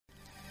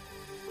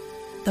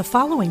The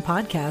following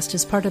podcast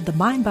is part of the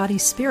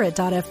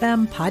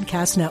MindBodySpirit.fm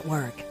podcast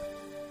network.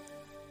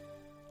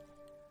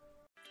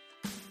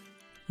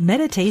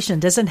 Meditation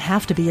doesn't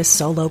have to be a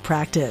solo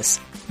practice.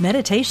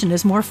 Meditation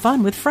is more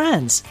fun with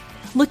friends.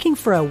 Looking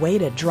for a way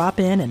to drop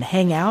in and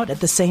hang out at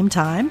the same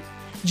time?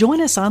 Join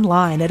us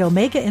online at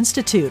Omega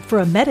Institute for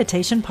a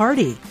meditation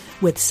party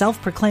with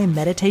self-proclaimed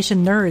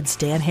meditation nerds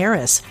Dan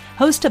Harris,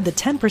 host of the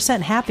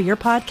 10% Happier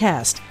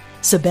podcast,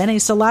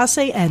 Sebene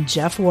Selassie, and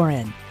Jeff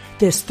Warren.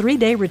 This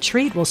 3-day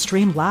retreat will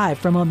stream live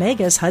from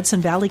Omega's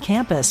Hudson Valley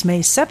campus May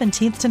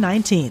 17th to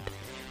 19th.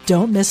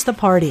 Don't miss the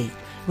party.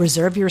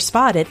 Reserve your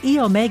spot at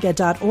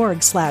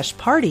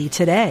eomega.org/party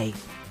today.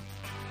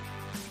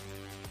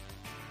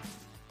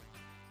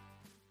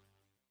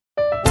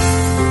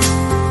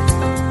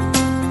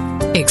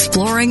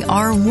 Exploring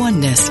our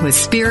oneness with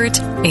Spirit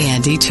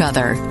and each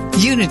other.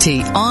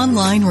 Unity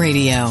Online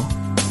Radio.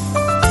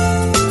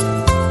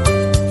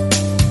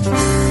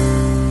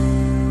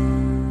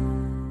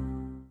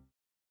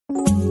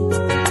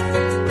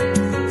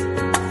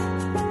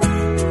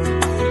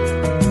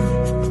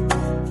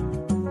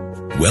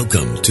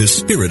 Welcome to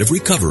Spirit of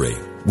Recovery,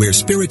 where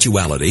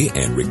spirituality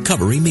and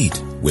recovery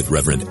meet with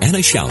Reverend Anna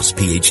Schaus,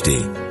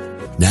 Ph.D.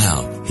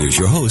 Now, here's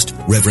your host,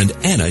 Reverend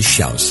Anna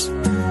Schaus.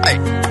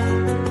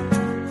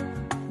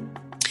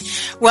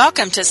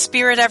 Welcome to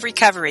Spirit of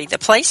Recovery, the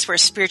place where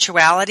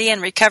spirituality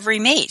and recovery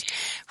meet,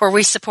 where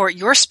we support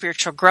your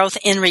spiritual growth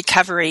in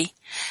recovery.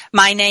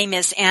 My name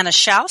is Anna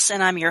Schaus,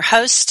 and I'm your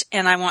host,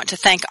 and I want to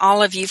thank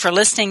all of you for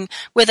listening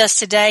with us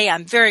today.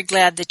 I'm very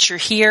glad that you're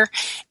here,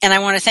 and I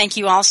want to thank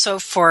you also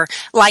for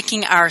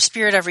liking our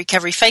Spirit of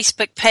Recovery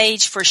Facebook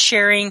page, for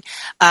sharing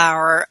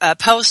our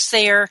posts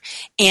there,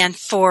 and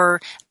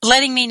for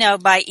letting me know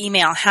by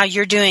email how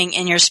you're doing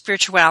in your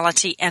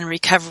spirituality and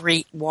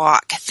recovery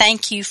walk.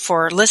 Thank you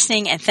for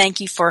listening, and thank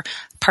you for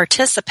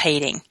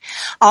participating.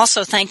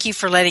 Also, thank you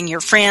for letting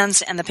your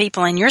friends and the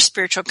people in your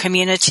spiritual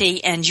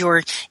community and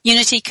your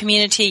Unity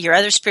community, your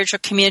other spiritual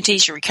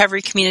communities, your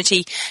recovery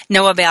community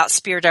know about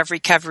Spirit of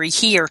Recovery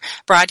here,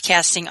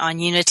 broadcasting on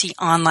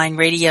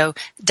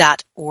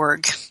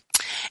unityonlineradio.org.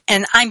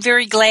 And I'm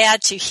very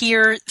glad to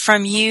hear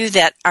from you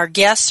that our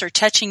guests are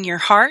touching your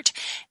heart.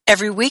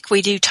 Every week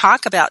we do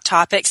talk about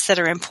topics that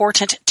are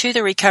important to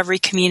the recovery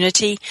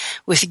community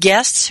with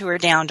guests who are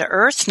down to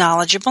earth,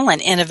 knowledgeable,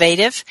 and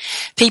innovative,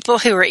 people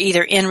who are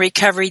either in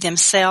recovery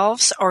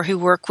themselves or who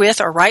work with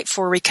or write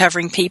for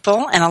recovering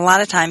people, and a lot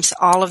of times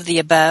all of the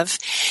above.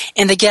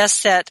 And the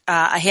guests that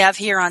I have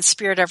here on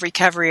Spirit of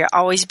Recovery are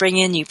always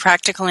bringing you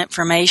practical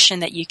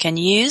information that you can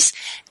use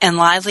and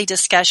lively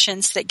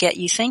discussions that get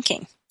you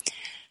thinking.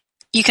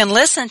 You can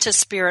listen to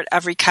Spirit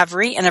of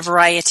Recovery in a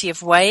variety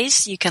of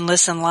ways. You can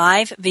listen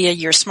live via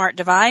your smart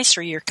device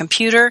or your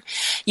computer.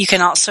 You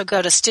can also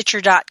go to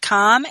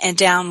Stitcher.com and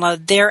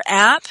download their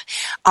app.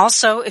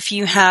 Also, if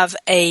you have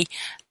an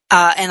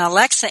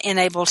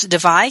Alexa-enabled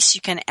device,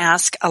 you can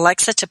ask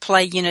Alexa to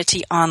play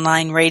Unity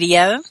Online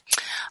Radio.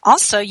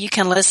 Also, you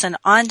can listen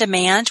on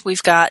demand.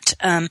 We've got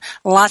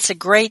lots of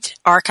great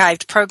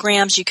archived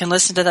programs. You can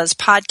listen to those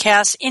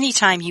podcasts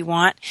anytime you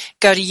want.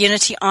 Go to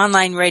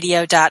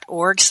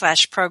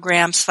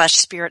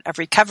unityonlineradio.org/program/Spirit of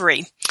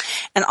Recovery.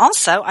 And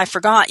also, I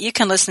forgot, you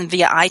can listen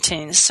via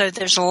iTunes. So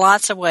there's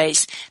lots of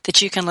ways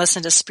that you can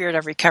listen to Spirit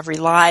of Recovery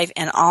live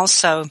and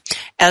also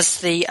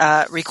as the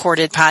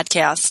recorded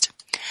podcast.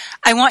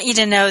 I want you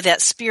to know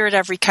that Spirit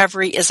of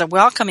Recovery is a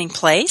welcoming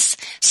place,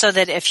 so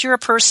that if you're a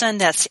person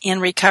that's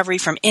in recovery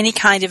from any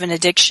kind of an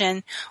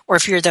addiction, or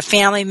if you're the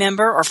family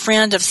member or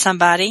friend of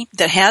somebody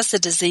that has the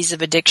disease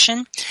of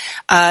addiction,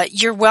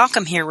 you're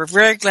welcome here. We're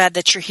very glad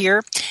that you're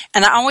here.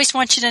 And I always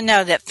want you to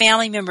know that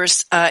family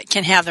members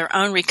can have their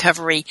own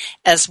recovery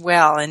as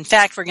well. In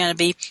fact, we're going to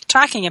be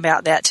talking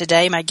about that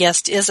today. My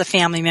guest is a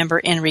family member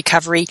in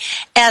recovery,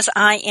 as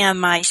I am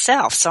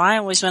myself. So I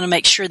always want to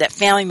make sure that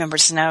family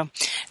members know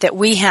that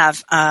we have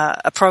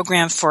a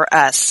program for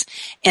us.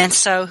 And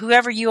so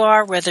whoever you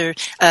are, whether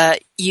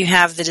you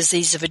have the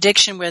disease of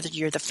addiction, whether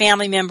you're the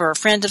family member or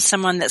friend of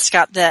someone that's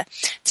got the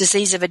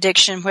disease of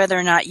addiction, whether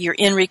or not you're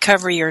in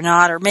recovery or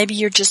not, or maybe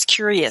you're just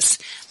curious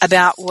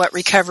about what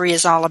recovery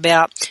is all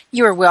about,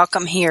 you are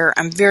welcome here.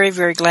 I'm very,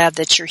 very glad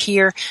that you're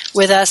here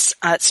with us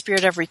at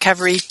Spirit of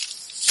Recovery.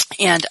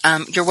 And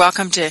you're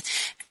welcome to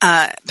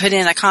put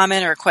in a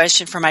comment or a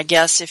question for my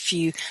guests if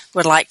you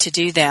would like to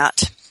do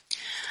that.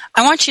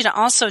 I want you to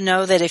also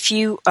know that if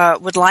you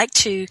would like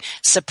to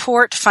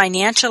support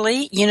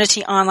financially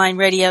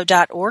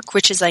unityonlineradio.org,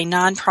 which is a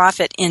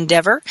nonprofit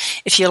endeavor,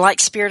 if you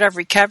like Spirit of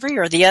Recovery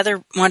or the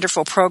other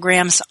wonderful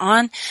programs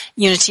on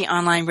Unity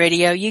Online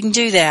Radio, you can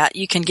do that.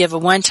 You can give a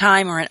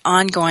one-time or an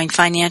ongoing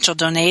financial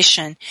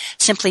donation.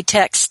 Simply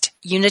text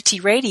Unity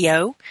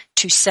Radio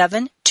to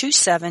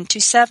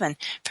 72727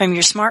 from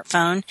your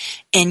smartphone,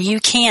 and you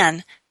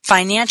can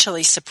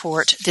financially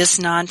support this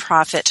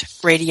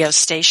nonprofit radio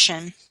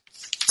station.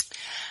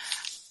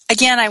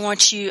 Again, I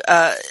want you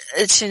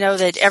to know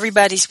that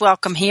everybody's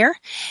welcome here.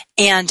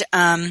 And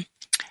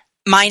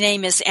my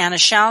name is Anna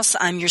Schaus.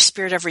 I'm your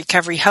Spirit of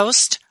Recovery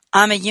host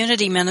I'm a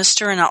Unity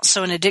minister and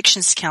also an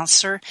addictions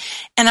counselor,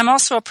 and I'm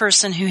also a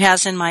person who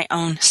has in my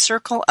own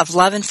circle of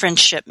love and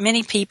friendship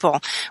many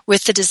people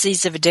with the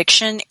disease of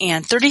addiction,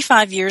 and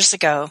 35 years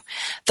ago,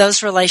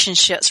 those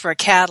relationships were a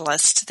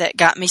catalyst that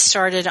got me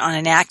started on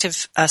an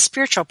active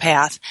spiritual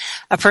path,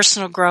 a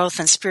personal growth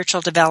and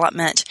spiritual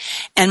development,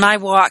 and my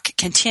walk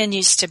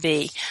continues to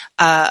be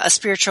a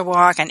spiritual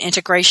walk, an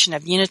integration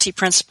of Unity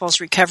principles,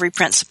 recovery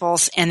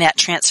principles, and that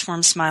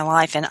transforms my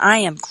life, and I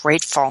am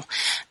grateful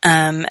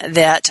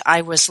that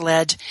I was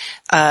led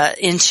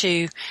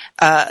into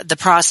the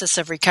process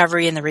of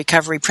recovery and the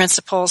recovery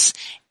principles,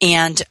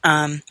 and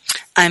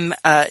I'm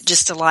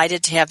just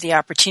delighted to have the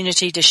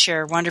opportunity to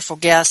share wonderful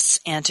guests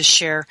and to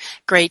share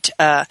great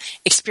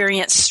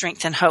experience,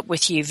 strength, and hope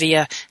with you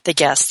via the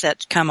guests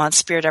that come on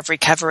Spirit of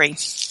Recovery.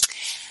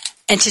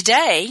 And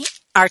today,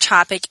 our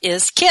topic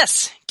is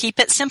KISS. Keep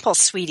it simple,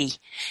 sweetie.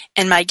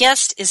 And my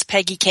guest is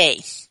Peggy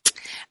Kay.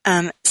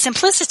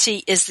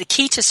 Simplicity is the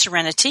key to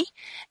serenity.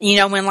 You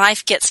know, when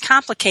life gets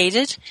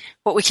complicated,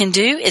 what we can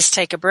do is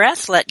take a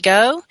breath, let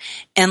go,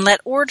 and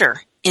let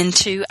order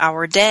into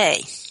our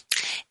day.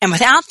 And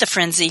without the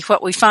frenzy,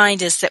 what we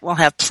find is that we'll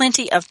have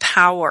plenty of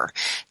power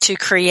to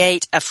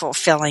create a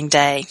fulfilling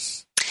day.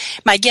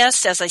 My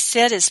guest, as I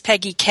said, is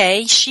Peggy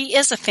Kay. She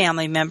is a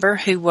family member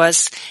who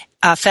was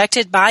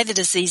affected by the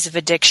disease of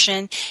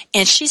addiction,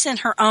 and she's in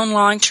her own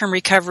long-term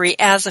recovery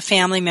as a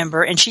family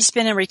member, and she's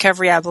been in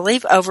recovery, I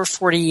believe, over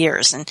 40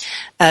 years, and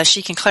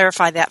she can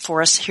clarify that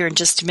for us here in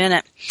just a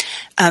minute.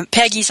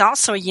 Peggy's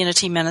also a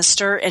Unity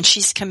minister, and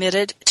she's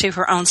committed to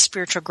her own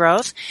spiritual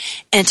growth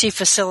and to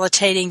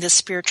facilitating the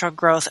spiritual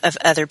growth of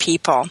other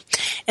people.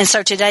 And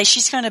so today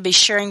she's going to be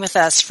sharing with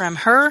us from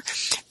her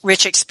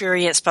rich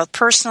experience, both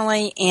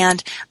personally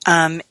and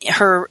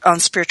her own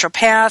spiritual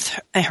path,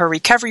 her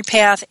recovery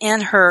path,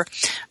 and her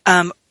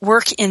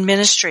work in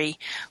ministry,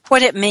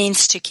 what it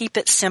means to keep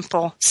it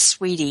simple,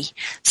 sweetie.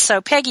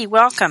 So, Peggy,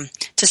 welcome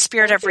to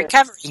Spirit of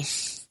Recovery.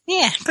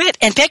 Yeah, good.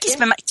 And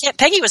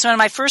Peggy was one of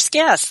my first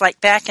guests,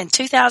 like back in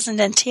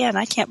 2010.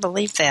 I can't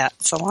believe that.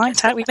 It's a long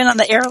time. We've been on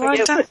the air a long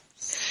time.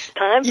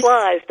 Time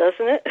flies,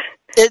 doesn't it?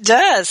 It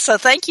does. So,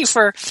 thank you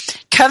for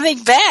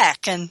coming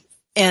back and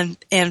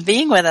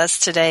being with us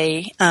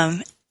today.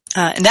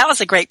 And that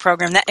was a great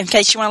program. That, in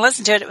case you want to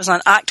listen to it, it was on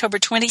October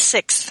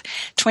 26th,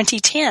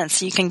 2010.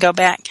 So you can go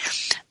back,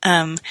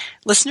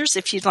 listeners,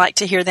 if you'd like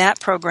to hear that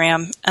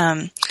program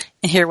and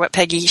hear what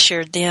Peggy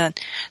shared then.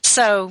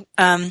 So,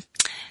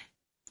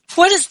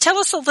 tell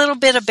us a little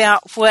bit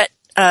about what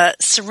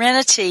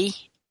serenity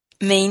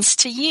means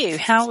to you.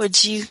 How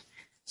would you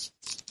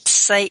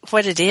say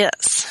what it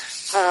is?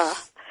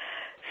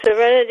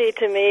 Serenity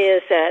to me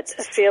is that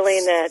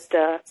feeling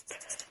that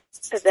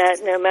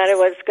no matter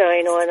what's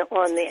going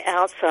on the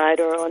outside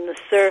or on the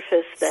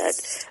surface,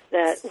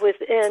 that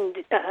within,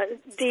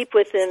 deep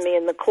within me,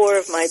 in the core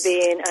of my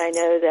being, I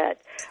know that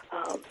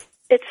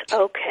it's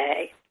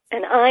okay,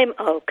 and I'm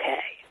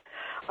okay.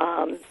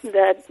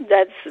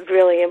 That's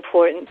really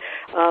important.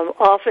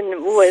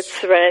 Often with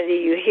serenity,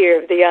 you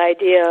hear the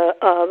idea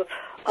of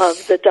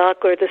the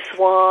duck or the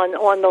swan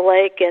on the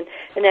lake, and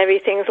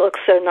everything looks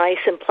so nice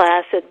and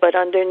placid, but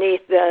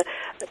underneath the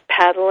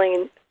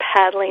paddling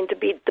to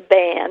beat the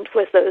band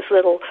with those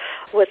little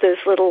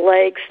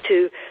legs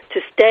to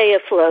stay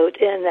afloat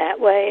in that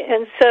way.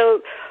 And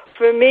so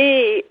for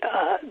me,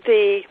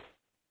 the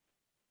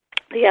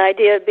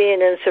idea of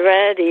being in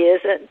serenity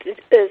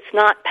it's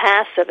not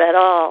passive at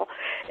all.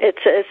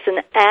 It's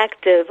an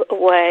active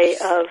way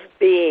of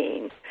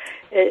being.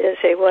 It is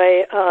a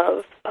way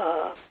of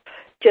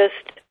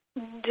just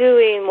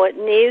doing what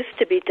needs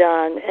to be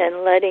done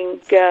and letting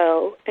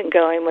go and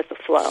going with the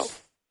flow.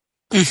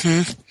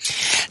 Mm-hmm.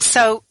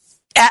 So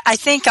I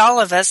think all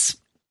of us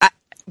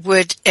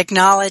would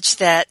acknowledge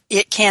that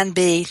it can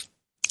be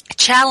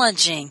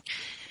challenging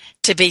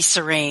to be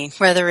serene,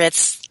 whether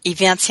it's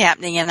events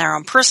happening in our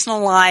own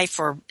personal life,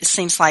 or it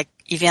seems like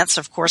events,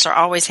 of course, are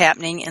always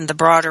happening in the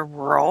broader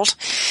world.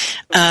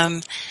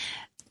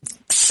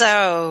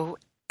 So,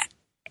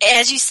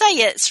 as you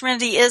say,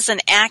 serenity is an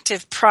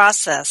active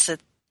process.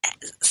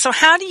 So,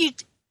 how do you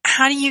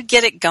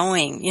get it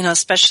going? You know,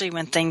 especially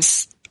when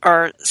things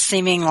are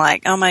seeming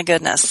like, oh my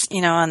goodness,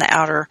 you know, in the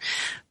outer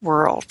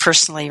world,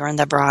 personally, or in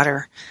the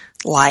broader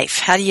life.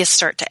 How do you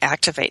start to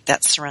activate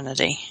that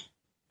serenity?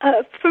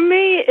 For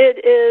me,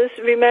 it is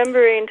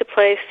remembering to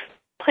place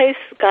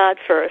God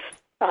first.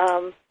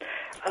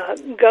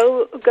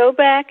 Go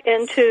back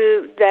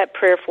into that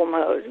prayerful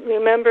mode,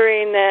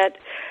 remembering that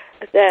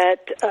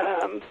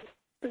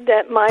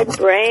my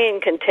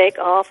brain can take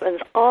off in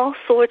all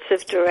sorts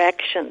of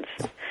directions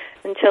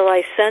until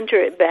I center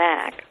it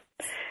back.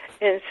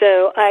 And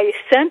so I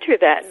center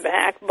that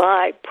back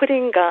by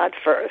putting God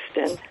first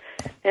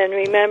and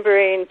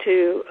remembering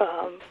to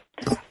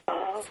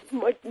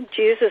what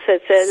Jesus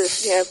had said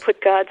is, you know,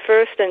 put God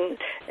first, and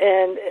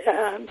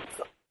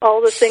all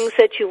the things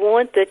that you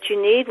want, that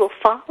you need, will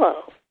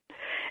follow.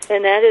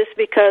 And that is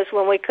because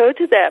when we go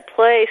to that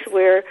place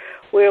where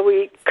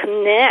we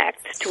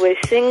connect to a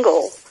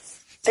single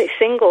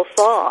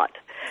thought,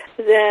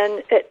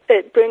 then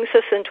it brings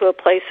us into a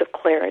place of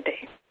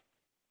clarity.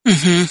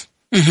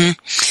 Mm-hmm. Mm-hmm.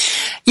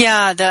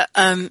 Yeah,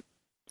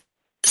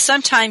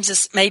 sometimes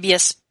it's maybe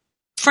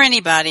for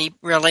anybody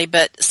really,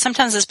 but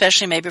sometimes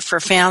especially maybe for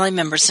family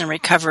members in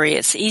recovery,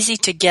 it's easy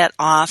to get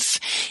off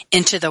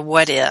into the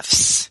what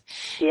ifs.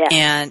 Yeah.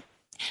 And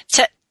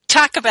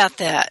talk about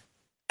that.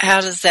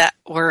 How does that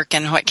work,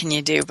 and what can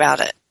you do about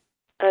it?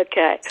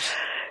 Okay.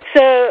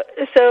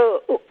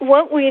 So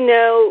what we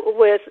know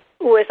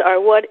with our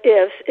what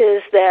ifs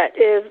is that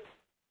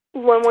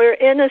when we're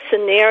in a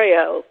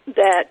scenario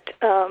that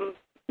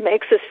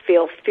makes us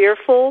feel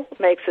fearful,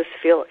 makes us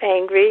feel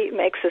angry,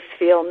 makes us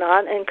feel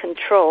not in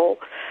control,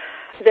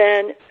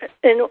 then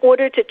in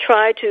order to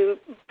try to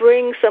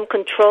bring some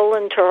control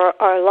into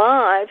our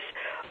lives,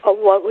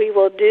 what we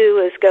will do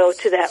is go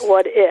to that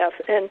what if.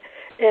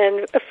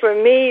 And for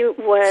me,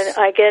 when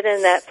I get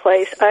in that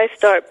place, I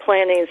start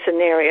planning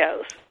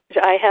scenarios.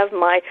 I have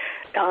my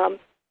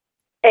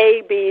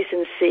A, B's,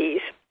 and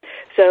C's.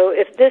 So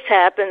if this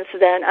happens,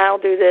 then I'll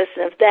do this,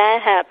 and if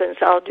that happens,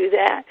 I'll do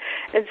that.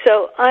 And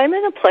so I'm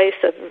in a place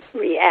of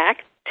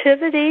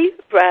reactivity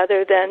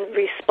rather than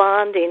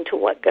responding to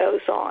what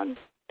goes on.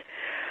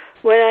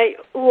 When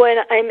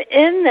I'm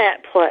in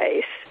that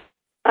place,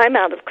 I'm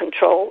out of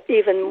control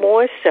even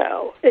more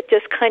so. It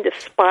just kind of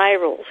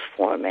spirals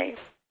for me.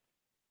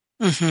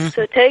 Mm-hmm.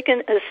 So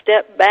taking a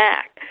step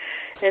back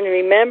and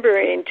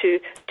remembering to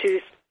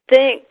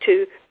think,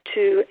 to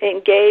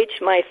engage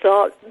my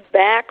thought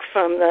back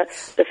from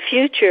the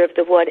future of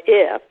the what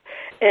if,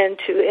 and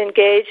to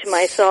engage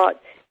my thought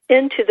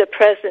into the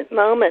present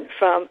moment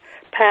from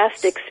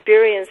past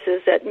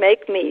experiences that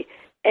make me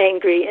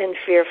angry and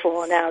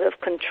fearful and out of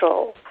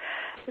control.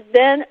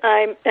 Then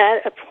I'm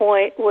at a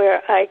point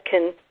where I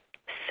can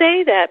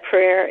say that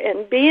prayer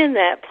and be in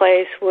that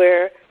place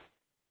where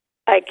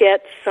I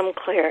get some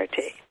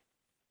clarity.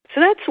 So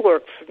that's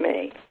worked for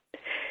me,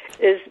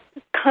 is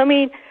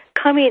coming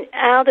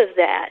out of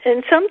that.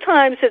 And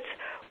sometimes it's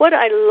what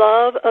I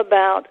love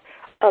about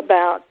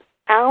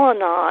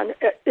Al-Anon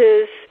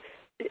is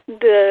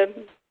the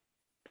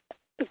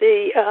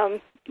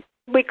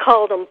we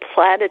called them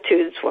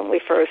platitudes when we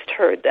first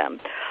heard them.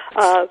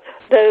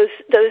 Those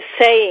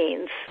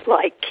sayings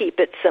like "keep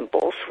it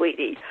simple,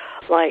 sweetie,"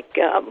 like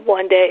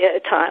one day at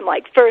a time,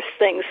 like first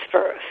things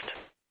first.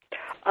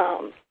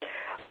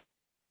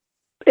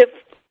 If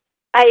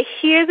I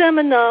hear them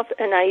enough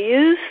and I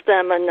use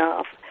them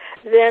enough,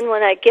 then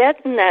when I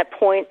get in that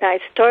point and I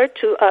start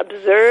to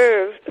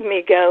observe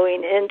me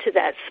going into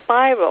that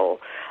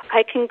spiral,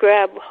 I can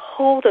grab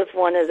hold of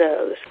one of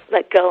those,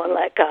 let go and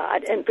let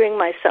God, and bring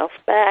myself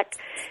back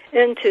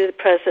into the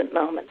present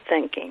moment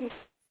thinking.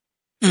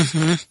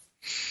 Mm-hmm.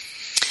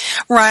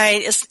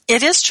 Right.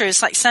 It is true.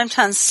 It's like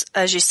sometimes,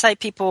 as you say,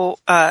 people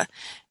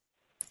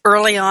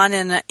early on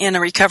in a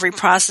recovery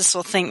process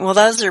will think, well,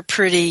 those are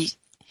pretty,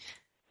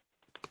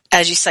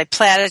 as you say,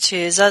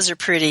 platitudes. Those are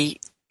pretty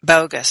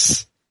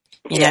bogus.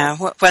 You know,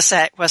 what's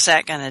that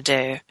going to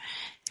do?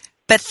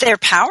 But they're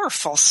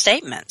powerful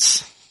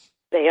statements.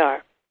 They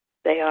are.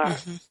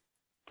 Mm-hmm.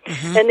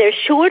 Mm-hmm. And they're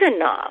short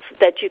enough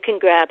that you can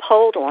grab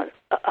hold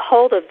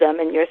of them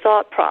in your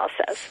thought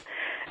process.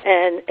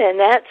 And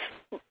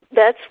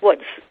that's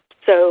what's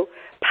so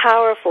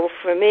powerful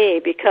for me,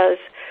 because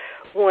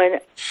when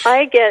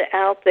I get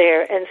out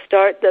there and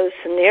start those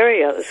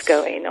scenarios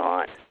going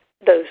on,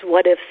 those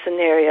what-if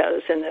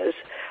scenarios and those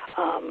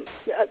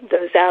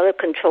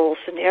out-of-control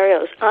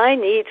scenarios, I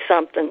need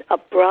something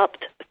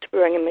abrupt to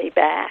bring me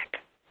back.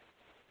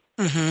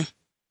 Mm-hmm.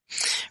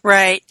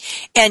 Right.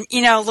 And,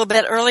 a little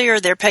bit earlier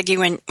there, Peggy,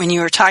 when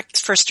you were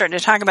first starting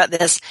to talk about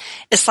this,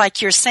 it's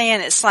like you're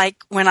saying, it's like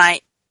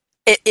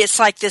it's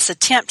like this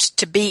attempt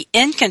to be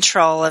in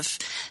control of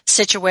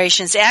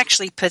situations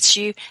actually puts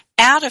you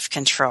out of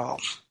control.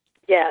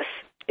 Yes,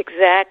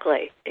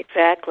 exactly.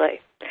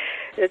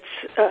 It's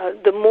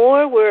the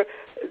more or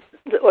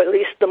at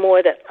least the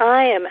more that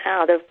I am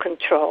out of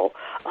control,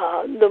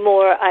 the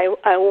more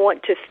I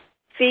want to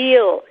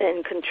feel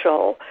in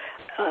control.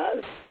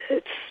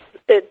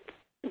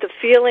 The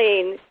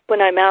feeling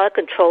when I'm out of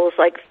control is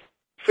like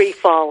free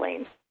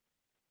falling,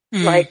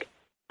 like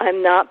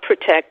I'm not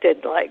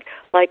protected, like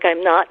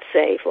I'm not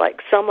safe,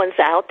 like someone's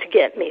out to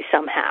get me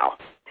somehow,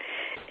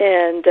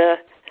 and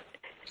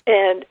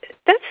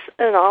that's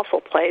an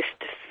awful place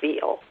to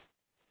feel.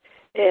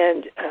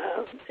 And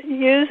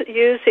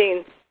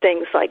using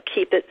things like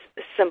 "keep it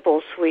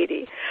simple,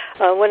 sweetie."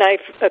 When I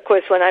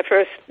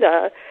first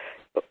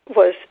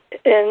was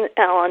in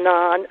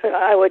Al-Anon,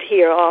 I would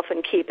hear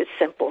often "keep it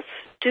simple,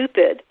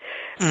 stupid,"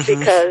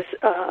 because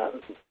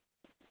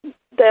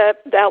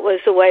that was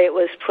the way it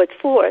was put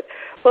forth.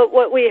 But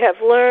what we have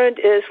learned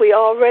is we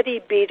already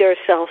beat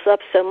ourselves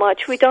up so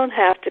much, we don't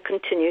have to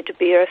continue to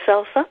beat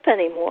ourselves up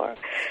anymore,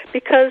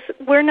 because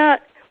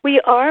we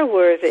are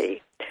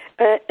worthy.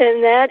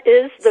 And that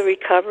is the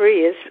recovery,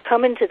 is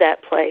coming to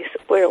that place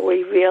where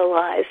we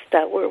realize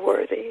that we're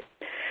worthy.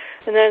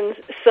 And then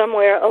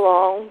somewhere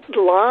along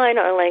the line,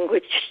 our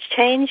language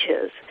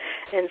changes.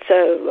 And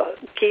so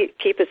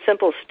keep it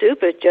simple,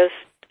 stupid, just,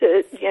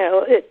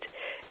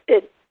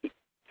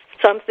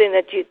 something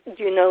that you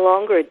no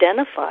longer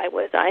identify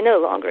with. I no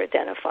longer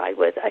identify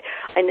with.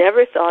 I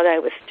never thought I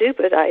was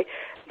stupid.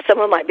 Some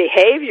of my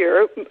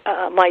behavior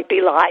might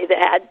belie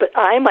that, but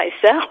I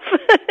myself,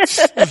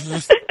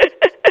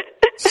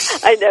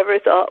 I never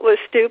thought was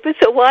stupid.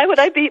 So why would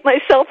I beat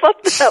myself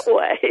up that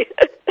way?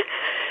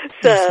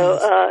 So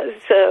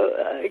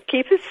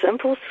keep it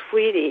simple,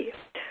 sweetie.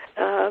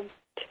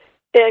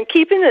 And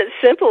keeping it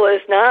simple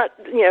is not,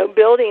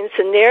 building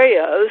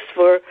scenarios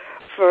for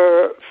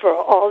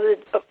all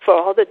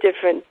the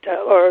different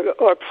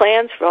or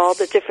plans for all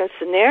the different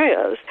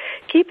scenarios.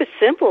 Keep it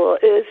simple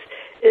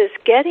is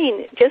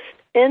getting just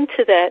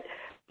into that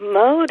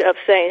mode of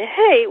saying,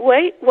 "Hey,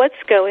 wait,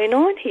 what's going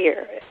on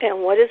here,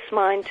 and what is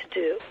mine to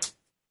do?"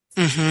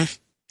 Mm-hmm.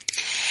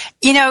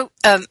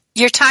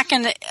 You're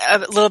talking a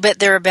little bit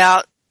there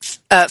about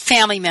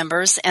family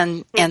members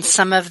and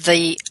some of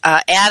the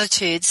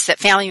attitudes that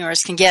family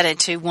members can get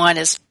into. One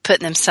is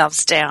putting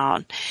themselves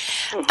down.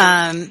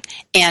 And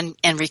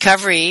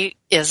recovery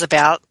is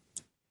about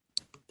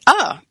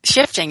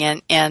shifting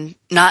and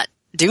not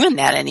doing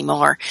that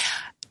anymore.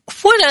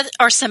 What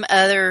are some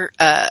other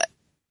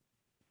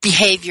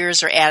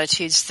behaviors or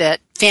attitudes that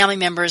family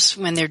members,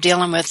 when they're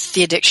dealing with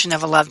the addiction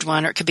of a loved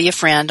one, or it could be a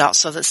friend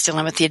also that's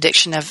dealing with the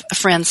addiction of a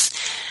friend's,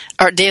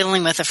 or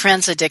dealing with a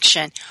friend's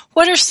addiction,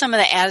 what are some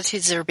of the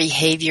attitudes or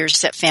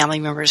behaviors that family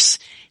members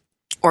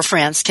or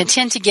friends can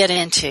tend to get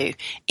into,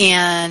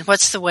 and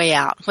what's the way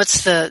out?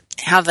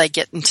 How they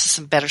get into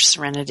some better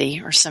serenity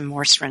or some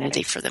more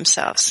serenity for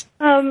themselves?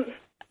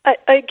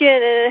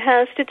 Again, it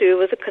has to do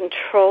with the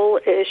control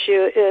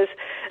issue, is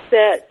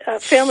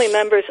that family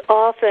members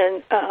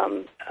often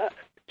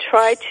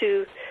try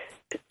to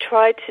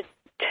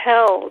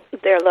tell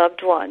their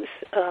loved ones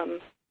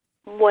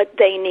what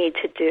they need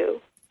to do,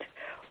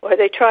 or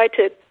they try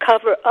to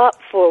cover up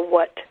for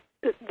what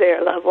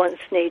their loved ones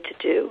need to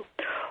do,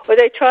 or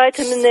they try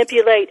to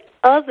manipulate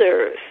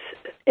others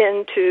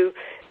into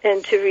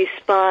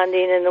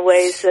responding in the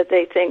ways that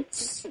they think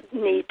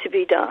need to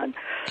be done.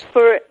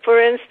 For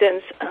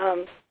instance,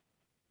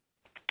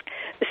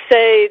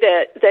 say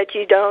that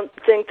you don't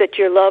think that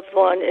your loved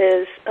one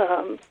is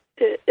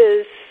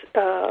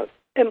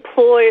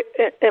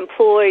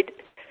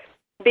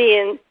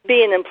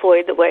being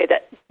employed the way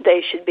that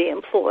they should be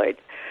employed.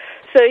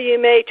 So you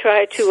may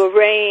try to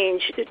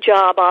arrange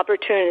job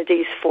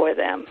opportunities for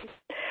them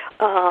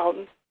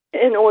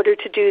in order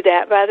to do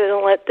that, rather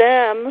than let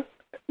them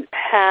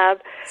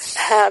have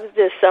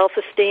the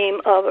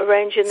self-esteem of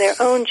arranging their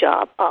own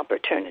job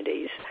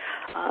opportunities.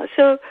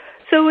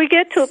 So we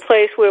get to a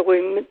place where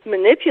we're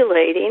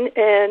manipulating,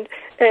 and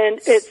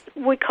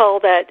we call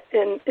that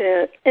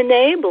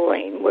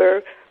enabling.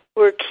 We're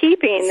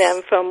keeping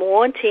them from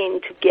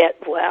wanting to get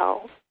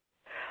well,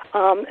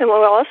 and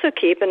we're also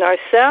keeping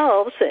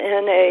ourselves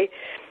in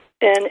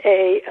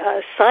a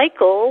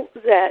cycle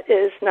that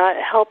is not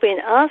helping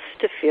us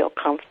to feel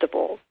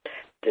comfortable,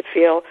 to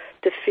feel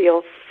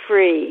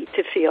free,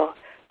 to feel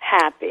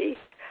happy.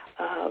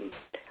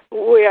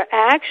 We are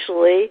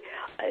actually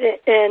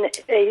in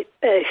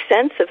a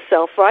sense of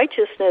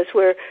self-righteousness.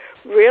 We're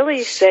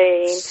really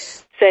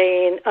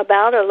saying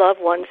about our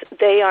loved ones,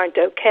 they aren't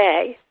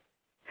okay,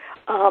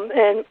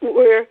 and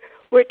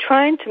we're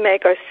trying to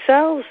make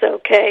ourselves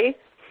okay,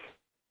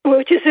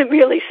 which isn't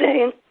really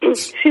saying,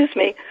 excuse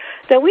me,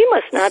 that we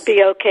must not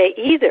be okay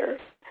either.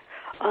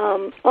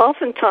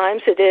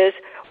 Oftentimes it is,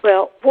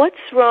 well,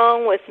 what's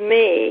wrong with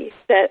me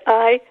that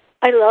I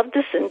love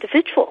this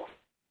individual?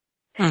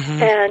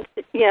 Mm-hmm. And,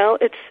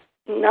 it's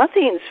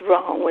nothing's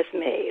wrong with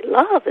me.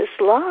 Love is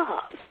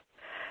love.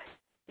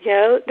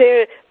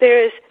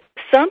 There is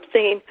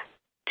something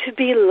to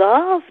be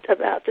loved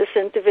about this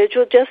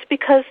individual just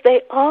because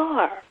they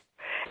are.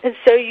 And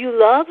so you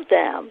love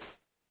them.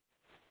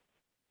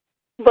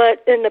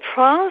 But in the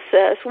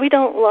process, we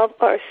don't love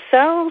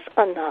ourselves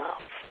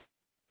enough.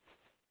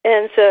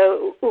 And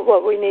so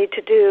what we need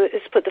to do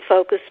is put the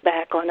focus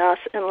back on us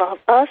and love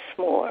us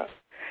more.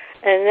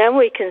 And then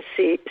we can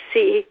see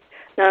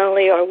not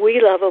only are we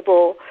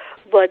lovable,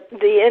 but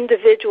the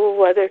individual,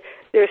 whether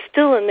they're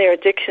still in their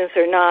addictions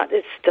or not,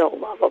 is still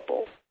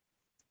lovable.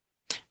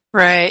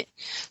 Right.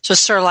 So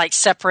sort of like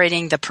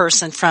separating the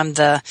person from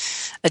the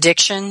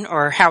addiction,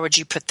 or how would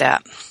you put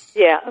that?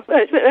 Yeah,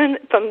 and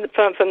from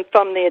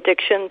the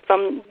addiction,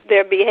 from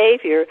their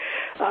behavior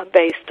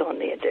based on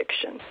the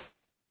addiction.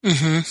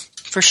 Mm-hmm.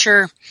 For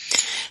sure.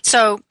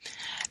 So,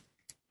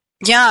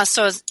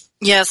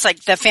 it's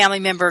like the family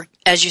member,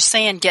 as you're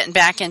saying, getting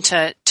back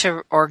into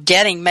or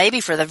getting maybe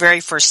for the very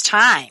first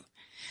time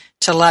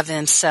to love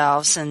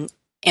themselves, and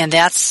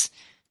that's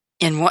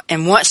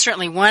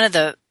certainly one of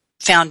the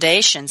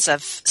foundations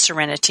of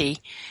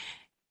serenity.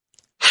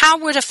 How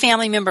would a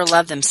family member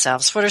love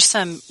themselves? What are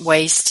some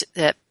ways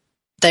that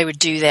they would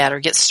do that, or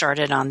get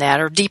started on that,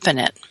 or deepen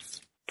it?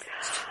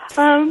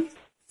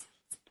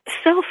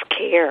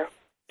 Self-care.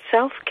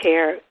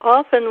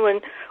 Often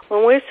when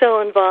we're so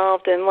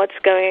involved in what's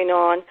going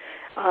on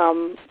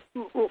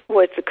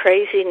with the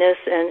craziness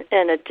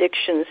and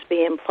addictions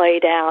being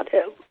played out,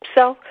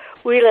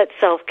 we let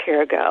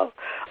self-care go.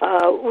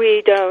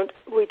 We don't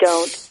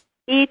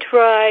eat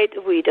right.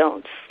 We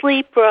don't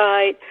sleep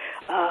right.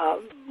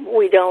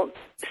 We don't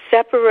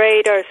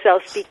separate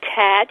ourselves,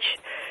 detach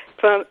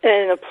from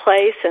in a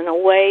place in a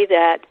way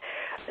that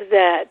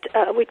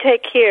we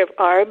take care of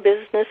our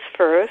business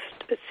first.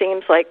 It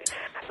seems like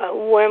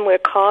when we're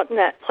caught in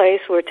that place,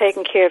 we're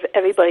taking care of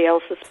everybody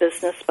else's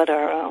business but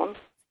our own.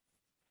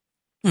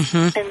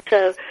 Mm-hmm. And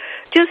so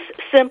just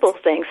simple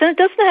things. And it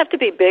doesn't have to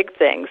be big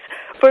things.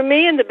 For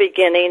me in the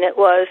beginning, it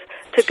was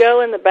to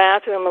go in the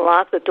bathroom and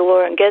lock the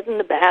door and get in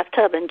the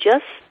bathtub and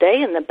just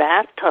stay in the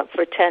bathtub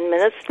for 10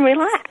 minutes and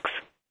relax.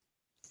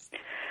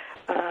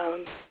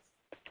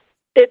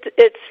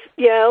 It's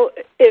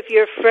if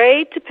you're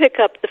afraid to pick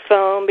up the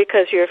phone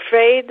because you're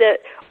afraid that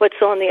what's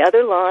on the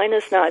other line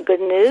is not good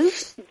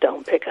news,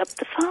 don't pick up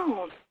the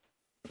phone.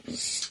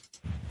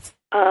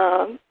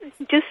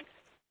 Just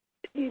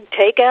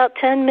take out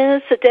 10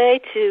 minutes a day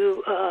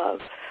to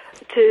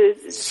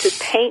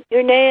paint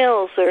your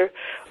nails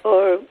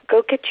or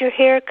go get your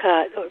hair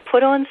cut or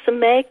put on some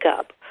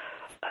makeup.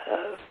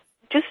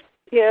 Just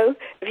if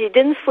you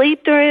didn't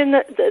sleep during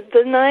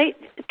the night,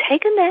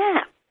 take a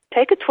nap.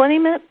 Take a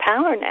 20-minute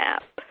power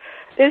nap.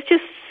 There's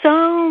just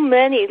so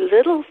many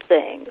little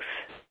things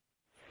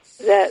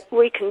that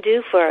we can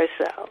do for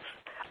ourselves.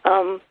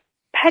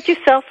 Pat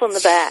yourself on the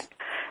back.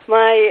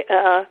 My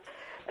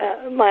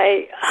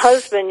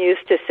husband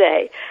used to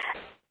say,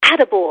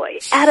 "Attaboy,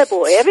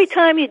 attaboy." Every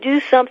time you do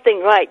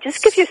something right,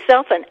 just give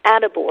yourself an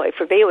attaboy.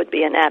 For me, it would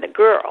be an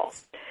attagirl.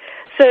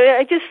 So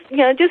I just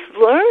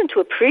learn to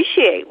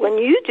appreciate when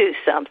you do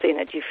something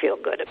that you feel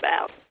good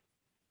about.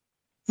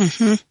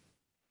 Mm-hmm.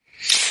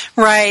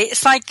 Right.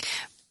 It's like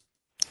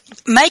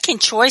making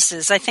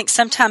choices. I think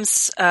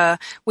sometimes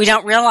we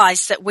don't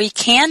realize that we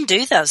can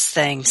do those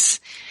things.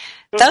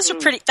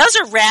 Mm-hmm. Those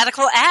are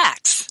radical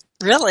acts,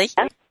 really.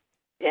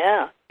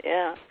 Yeah.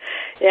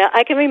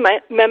 I can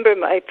remember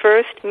my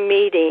first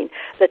meeting.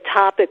 The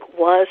topic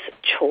was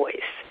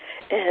choice.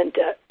 And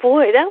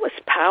boy, that was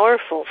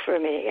powerful for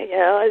me.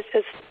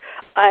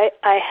 I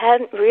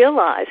hadn't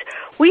realized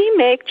we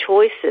make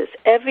choices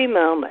every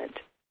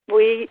moment.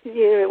 We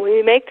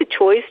make the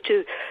choice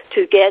to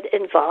get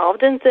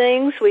involved in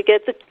things. We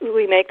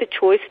make the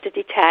choice to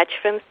detach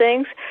from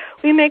things.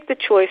 We make the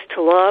choice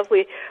to love.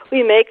 We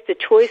make the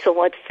choice on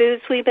what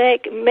foods we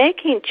make.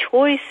 Making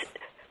choice.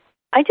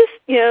 I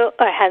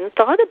hadn't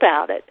thought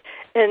about it,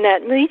 and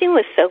that meeting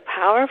was so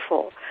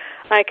powerful.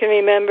 I can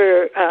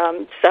remember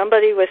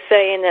somebody was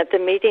saying at the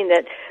meeting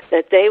that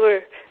they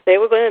were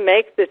going to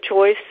make the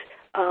choice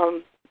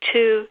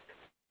to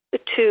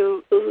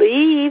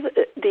leave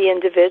the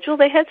individual.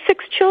 They had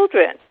 6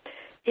 children.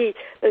 He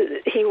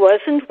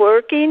wasn't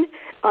working,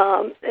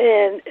 and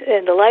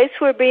the lights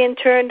were being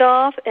turned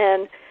off,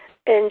 and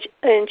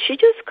she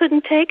just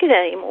couldn't take it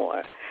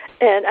anymore.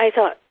 And I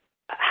thought,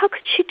 how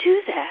could she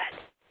do that?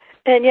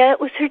 And yet it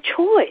was her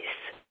choice.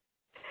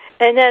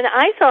 And then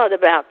I thought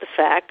about the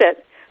fact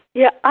that,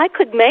 I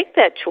could make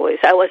that choice.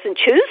 I wasn't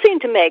choosing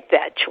to make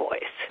that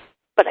choice,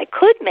 but I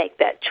could make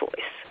that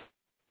choice.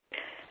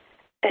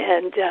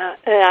 And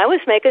I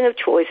was making a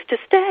choice to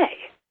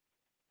stay.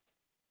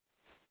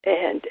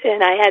 And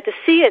I had to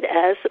see it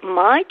as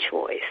my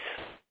choice.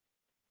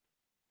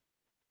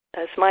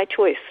 As my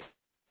choice.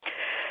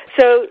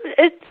 So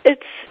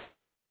it's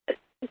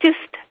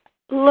just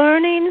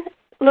learning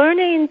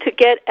to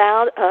get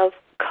out of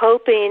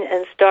coping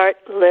and start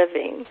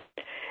living.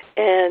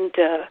 And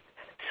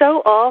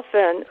so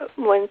often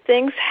when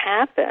things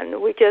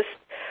happen, we just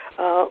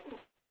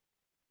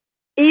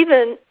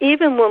even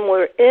when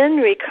we're in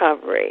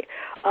recovery,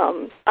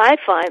 I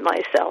find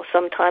myself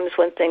sometimes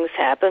when things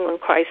happen, when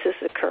crises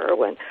occur,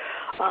 when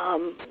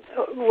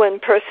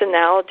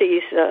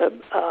personalities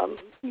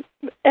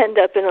end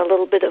up in a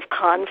little bit of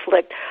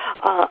conflict,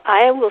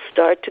 I will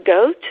start to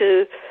go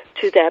to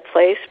that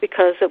place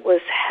because it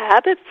was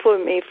habit for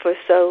me for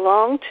so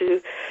long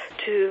to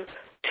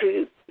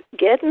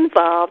get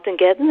involved and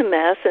get in the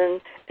mess and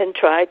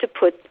try to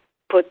put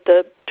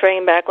the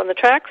train back on the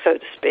track, so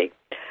to speak.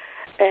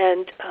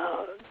 And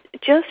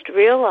just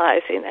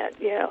realizing that,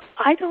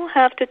 I don't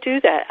have to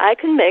do that. I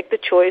can make the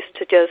choice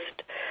to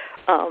just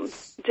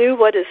do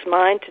what is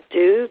mine to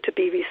do, to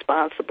be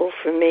responsible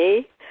for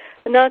me,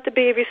 and not to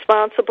be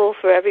responsible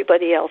for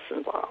everybody else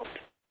involved.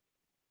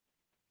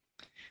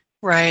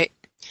 Right.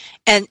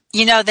 And,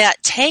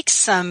 that takes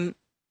some,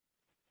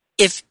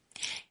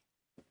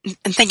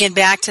 I'm thinking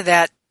back to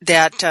that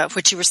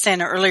what you were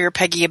saying earlier,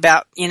 Peggy,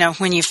 about,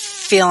 when a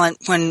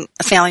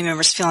family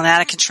member's feeling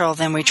out of control,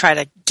 then we try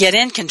to get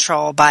in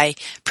control by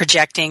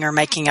projecting or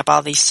making up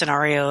all these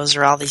scenarios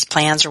or all these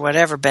plans or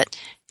whatever, but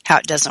how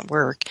it doesn't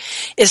work.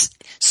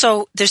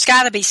 So there's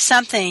got to be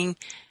something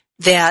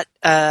that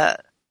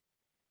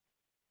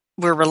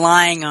we're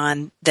relying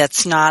on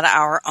that's not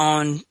our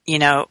own,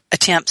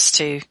 attempts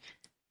to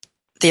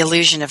the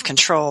illusion of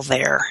control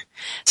there.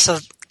 So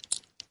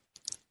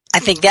I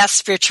think that's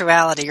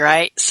spirituality,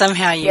 right?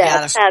 Somehow you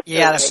gotta,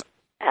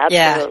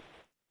 absolutely.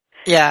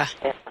 Yeah.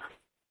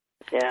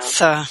 Yeah.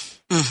 So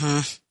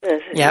Mm-hmm.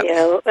 Yep. You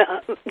know,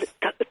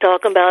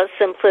 talking about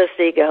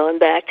simplicity, going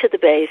back to the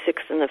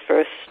basics and the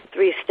first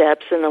 3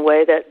 steps in the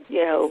way that,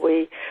 you know,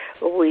 we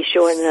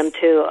shorten them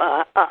to,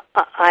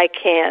 I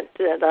can't,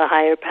 the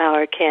higher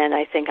power can.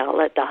 I think I'll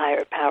let the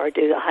higher power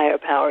do the higher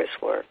power's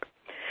work.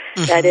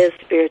 Mm-hmm. That is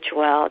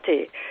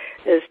spirituality,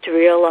 is to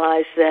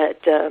realize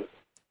that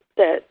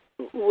that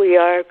we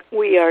are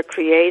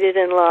created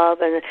in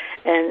love, and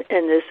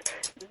this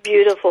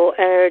beautiful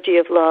energy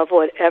of love,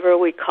 whatever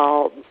we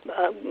call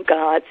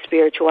God,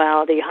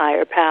 spirituality,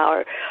 higher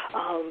power,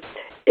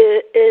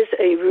 it is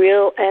a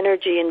real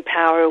energy and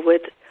power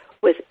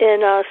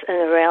within us and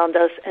around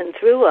us and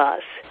through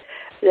us,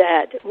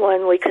 that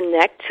when we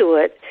connect to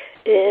it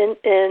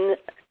in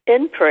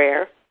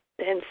prayer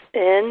and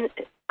in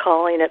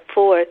calling it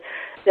forth,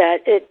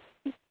 that it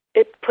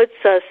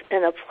puts us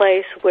in a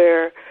place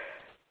where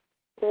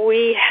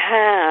we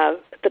have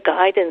the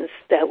guidance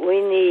that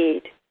we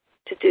need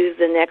to do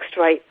the next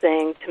right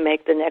thing, to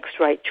make the next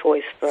right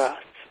choice for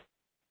us.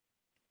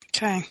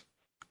 Okay.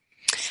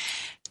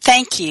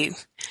 Thank you.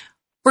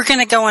 We're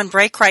going to go on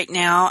break right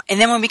now, and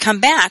then when we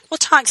come back, we'll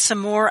talk some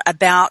more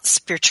about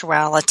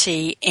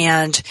spirituality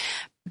and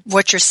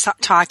what you're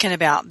talking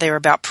about there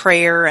about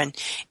prayer and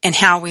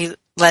how we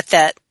let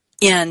that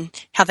in,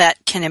 how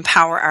that can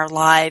empower our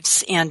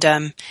lives,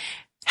 and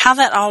how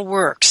that all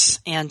works.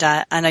 And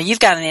I know you've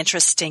got an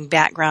interesting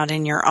background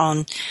in your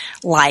own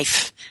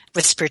life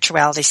with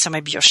spirituality, so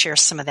maybe you'll share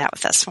some of that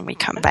with us when we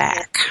come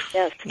back.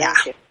 Yes,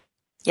 thank you.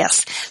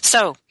 Yes.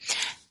 So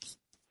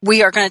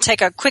we are going to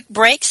take a quick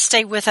break.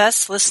 Stay with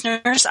us,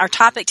 listeners. Our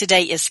topic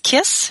today is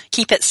KISS,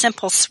 Keep It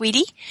Simple,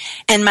 Sweetie.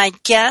 And my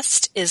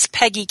guest is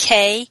Peggy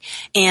Kay.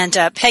 And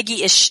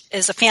Peggy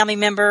is a family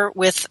member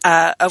with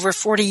over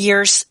 40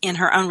 years in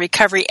her own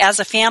recovery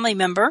as a family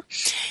member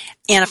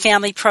in a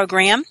family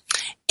program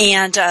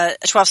and a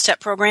 12-step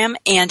program,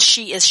 and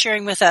she is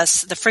sharing with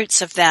us the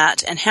fruits of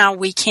that and how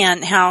we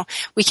can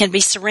be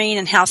serene,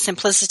 and how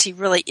simplicity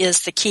really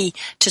is the key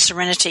to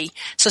serenity.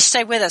 So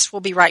stay with us.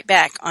 We'll be right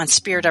back on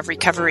Spirit of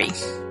Recovery.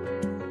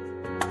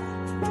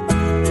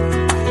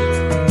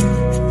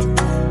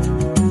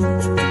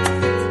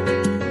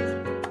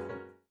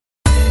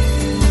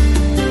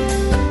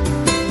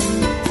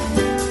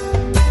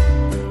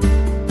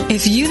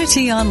 If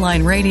Unity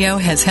Online Radio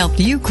has helped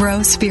you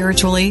grow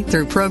spiritually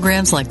through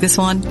programs like this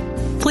one,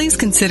 please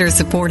consider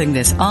supporting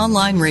this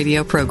online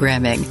radio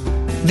programming.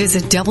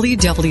 Visit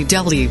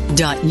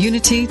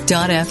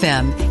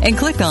www.unity.fm and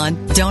click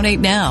on Donate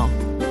Now.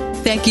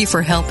 Thank you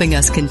for helping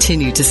us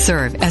continue to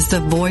serve as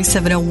the voice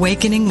of an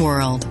awakening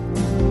world.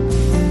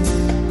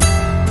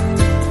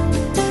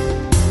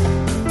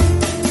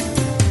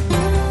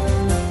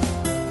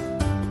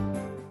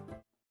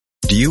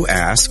 Do you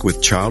ask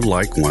with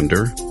childlike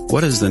wonder,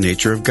 what is the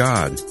nature of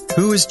God?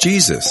 Who is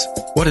Jesus?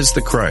 What is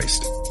the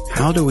Christ?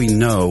 How do we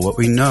know what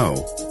we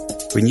know?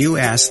 When you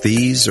ask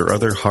these or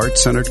other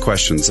heart-centered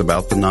questions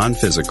about the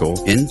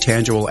non-physical,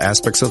 intangible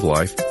aspects of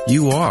life,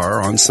 you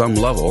are, on some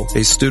level,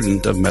 a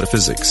student of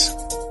metaphysics.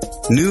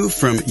 New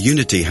from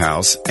Unity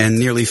House and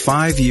nearly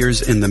 5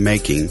 years in the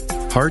making,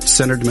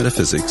 Heart-Centered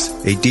Metaphysics,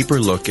 a deeper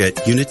look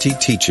at Unity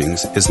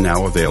teachings, is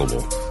now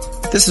available.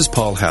 This is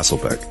Paul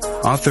Hasselbeck,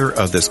 author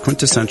of this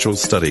quintessential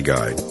study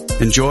guide.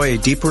 Enjoy a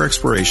deeper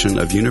exploration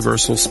of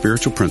universal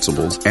spiritual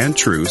principles and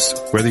truths,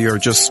 whether you're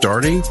just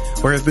starting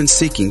or have been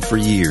seeking for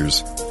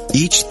years.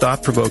 Each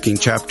thought-provoking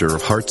chapter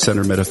of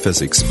Heart-Centered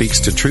Metaphysics speaks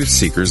to truth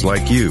seekers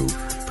like you,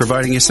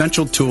 providing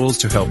essential tools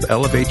to help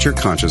elevate your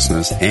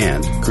consciousness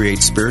and create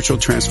spiritual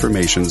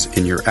transformations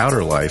in your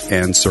outer life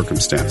and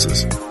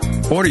circumstances.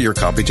 Order your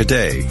copy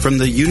today from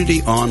the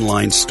Unity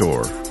Online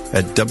Store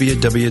at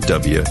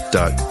www.unity.org.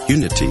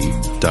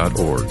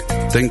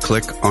 Then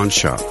click on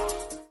Shop.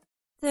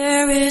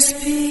 There is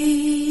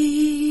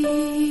peace.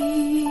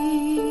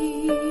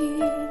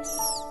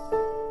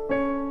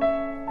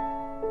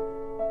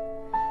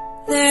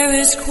 There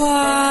is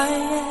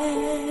quiet.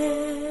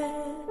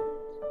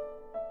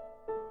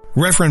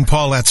 Reverend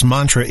Paulette's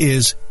mantra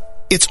is,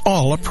 it's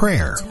all a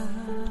prayer.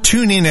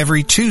 Tune in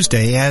every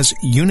Tuesday as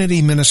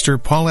Unity Minister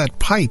Paulette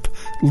Pipe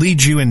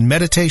leads you in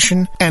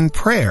meditation and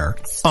prayer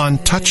on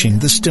Touching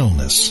the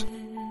Stillness.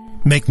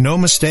 Make no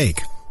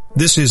mistake,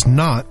 this is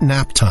not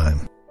nap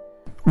time.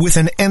 With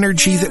an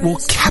energy that will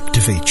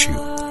captivate you,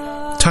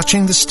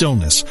 Touching the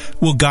Stillness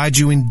will guide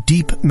you in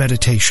deep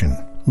meditation,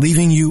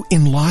 leaving you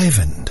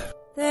enlivened.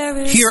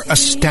 Hear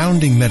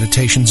astounding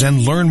meditations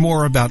and learn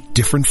more about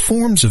different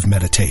forms of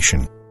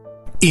meditation.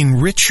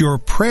 Enrich your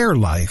prayer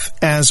life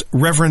as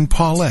Reverend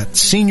Paulette,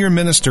 Senior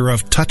Minister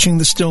of Touching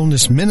the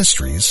Stillness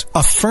Ministries,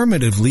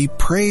 affirmatively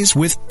prays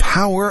with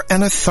power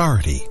and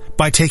authority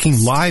by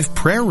taking live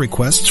prayer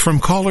requests from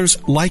callers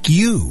like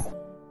you.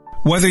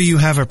 Whether you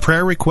have a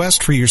prayer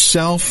request for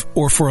yourself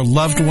or for a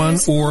loved one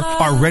or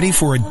are ready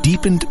for a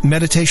deepened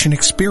meditation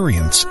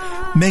experience,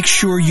 make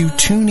sure you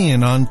tune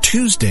in on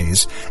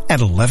Tuesdays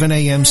at 11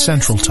 a.m.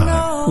 Central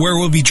Time, where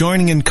we'll be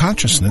joining in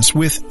consciousness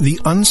with the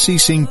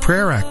unceasing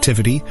prayer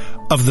activity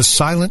of the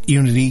Silent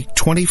Unity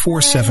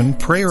 24/7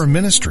 prayer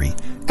ministry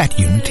at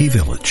Unity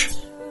Village.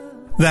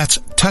 That's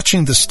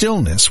Touching the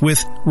Stillness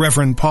with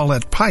Reverend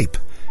Paulette Pipe,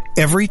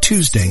 every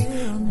Tuesday,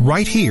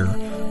 right here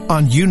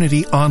on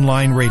Unity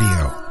Online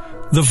Radio,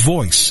 the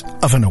voice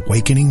of an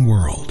awakening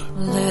world.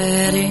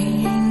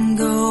 Letting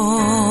go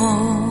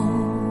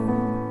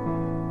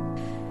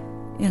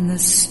in the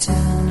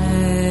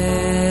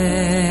stillness.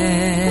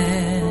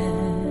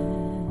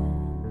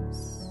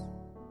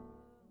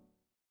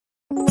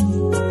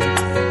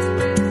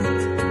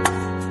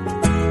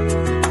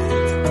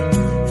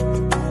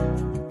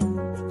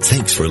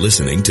 Thanks for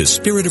listening to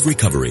Spirit of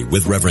Recovery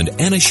with Reverend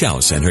Anna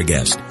Schaus and her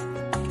guest.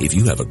 If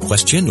you have a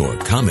question or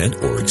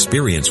comment or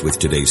experience with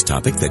today's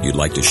topic that you'd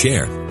like to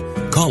share,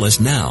 call us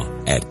now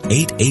at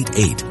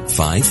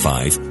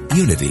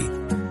 888-55-UNITY.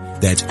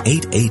 That's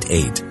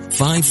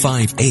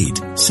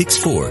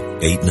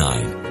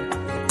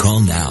 888-558-6489.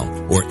 Call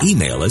now or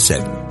email us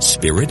at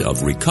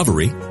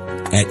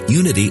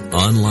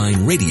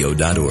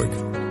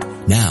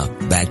spiritofrecovery@unityonlineradio.org. Now,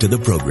 back to the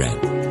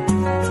program.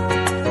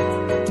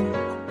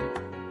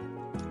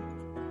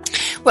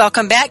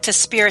 Welcome back to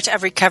Spirit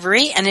of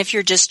Recovery, and if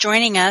you're just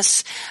joining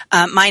us,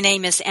 my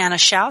name is Anna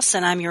Schaus,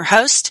 and I'm your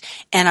host,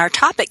 and our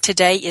topic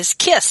today is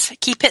KISS,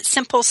 Keep It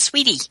Simple,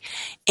 Sweetie,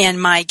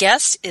 and my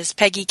guest is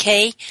Peggy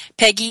Kay.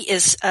 Peggy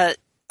is a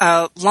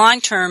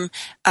long-term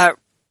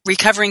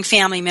recovering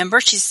family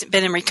member. She's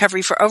been in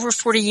recovery for over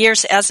 40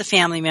 years as a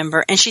family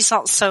member, and she's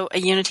also a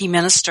Unity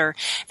minister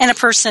and a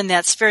person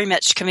that's very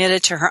much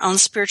committed to her own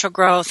spiritual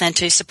growth and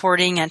to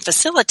supporting and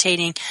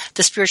facilitating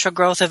the spiritual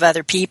growth of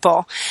other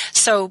people.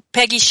 So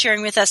Peggy's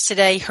sharing with us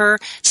today her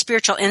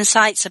spiritual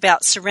insights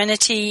about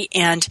serenity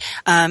and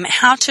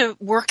how to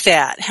work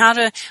that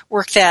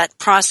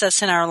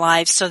process in our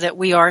lives so that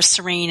we are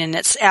serene, and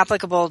it's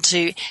applicable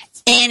to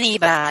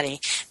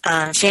anybody,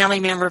 family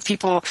member,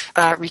 people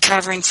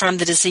recovering from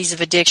the disease of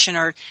addiction,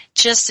 or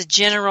just a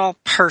general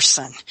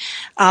person.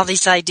 All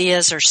these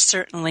ideas are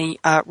certainly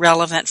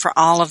relevant for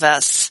all of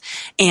us,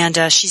 and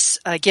she's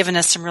given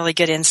us some really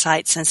good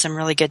insights and some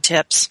really good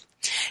tips.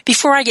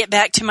 Before I get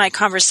back to my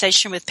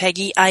conversation with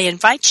Peggy, I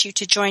invite you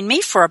to join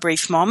me for a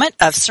brief moment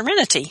of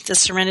serenity, the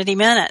Serenity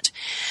Minute,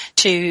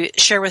 to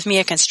share with me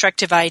a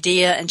constructive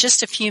idea in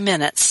just a few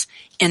minutes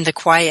in the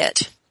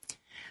quiet.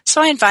 So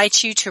I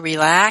invite you to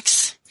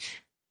relax,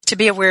 to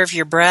be aware of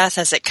your breath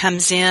as it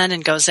comes in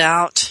and goes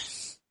out,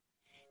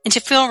 and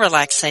to feel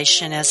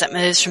relaxation as it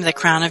moves from the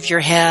crown of your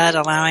head,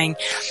 allowing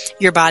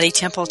your body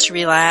temple to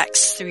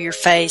relax through your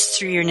face,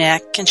 through your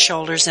neck and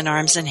shoulders and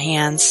arms and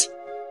hands.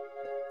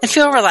 And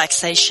feel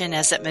relaxation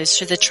as it moves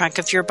through the trunk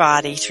of your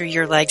body, through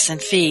your legs and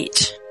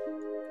feet.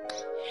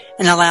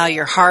 And allow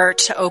your heart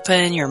to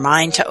open, your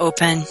mind to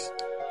open,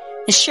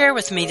 and share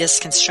with me this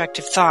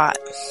constructive thought.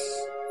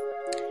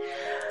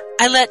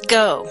 I let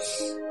go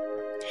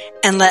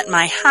and let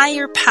my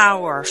higher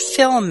power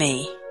fill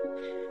me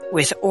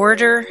with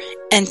order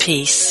and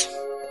peace.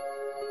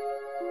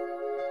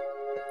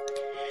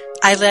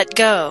 I let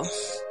go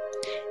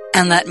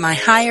and let my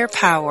higher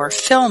power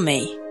fill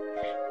me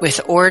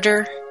with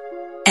order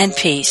and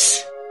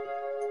peace.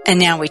 And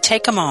now we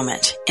take a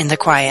moment in the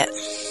quiet.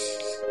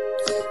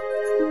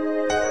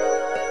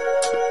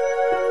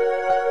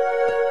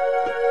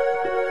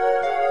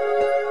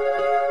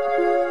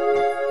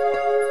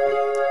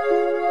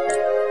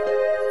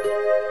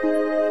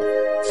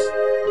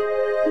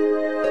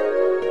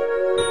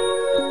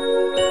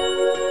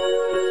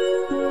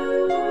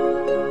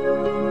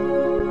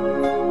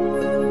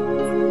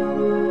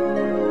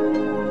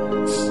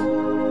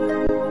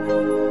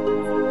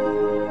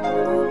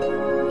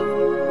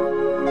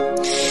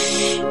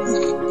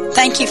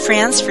 Thank you,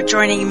 friends, for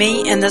joining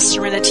me in this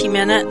Serenity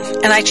Minute,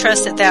 and I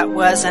trust that that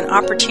was an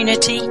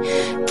opportunity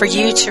for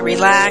you to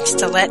relax,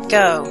 to let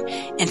go,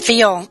 and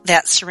feel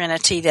that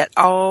serenity that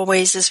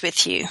always is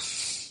with you.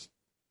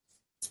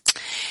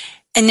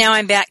 And now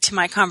I'm back to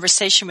my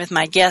conversation with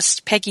my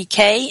guest, Peggy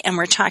Kay, and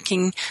we're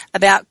talking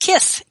about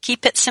KISS,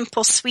 Keep It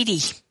Simple,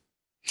 Sweetie.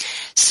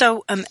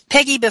 So,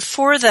 Peggy,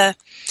 before the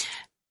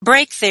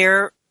break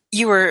there,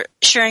 you were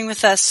sharing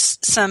with us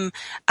some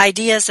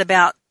ideas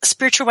about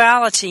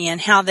spirituality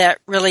and how that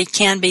really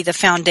can be the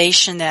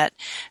foundation that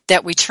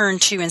we turn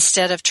to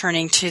instead of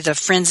turning to the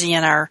frenzy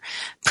and our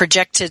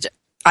projected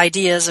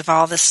ideas of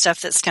all the stuff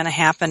that's going to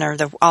happen or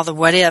all the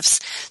what ifs.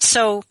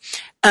 So,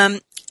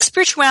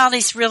 spirituality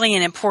is really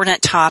an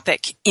important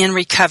topic in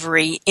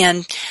recovery,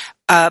 and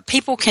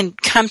people can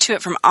come to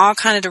it from all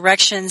kind of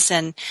directions,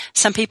 and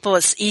some people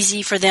it's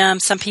easy for them.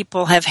 Some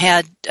people have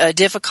had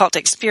difficult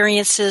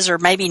experiences or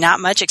maybe not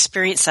much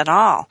experience at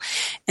all.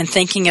 And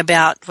thinking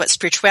about what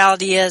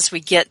spirituality is, we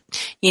get,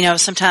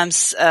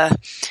 sometimes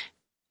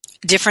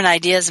different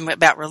ideas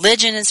about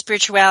religion and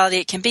spirituality.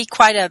 It can be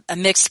quite a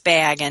mixed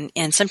bag,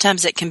 and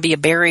sometimes it can be a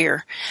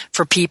barrier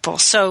for people.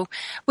 So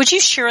would you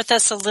share with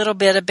us a little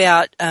bit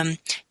about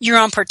your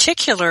own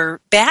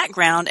particular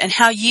background and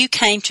how you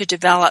came to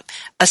develop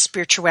a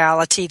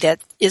spirituality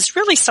that is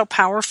really so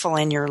powerful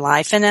in your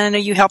life? And I know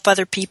you help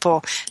other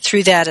people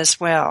through that as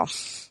well.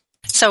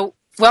 So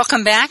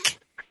welcome back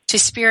to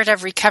Spirit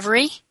of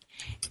Recovery.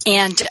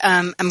 And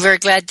I'm very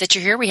glad that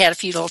you're here. We had a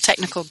few little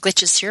technical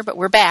glitches here, but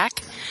we're back.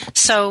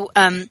 So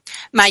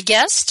my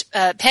guest,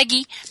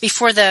 Peggy,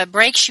 before the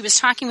break, she was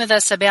talking with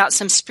us about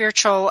some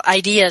spiritual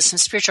ideas, some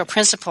spiritual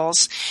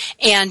principles,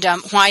 and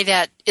why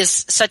that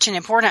is such an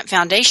important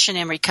foundation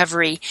in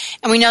recovery.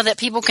 And we know that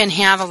people can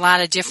have a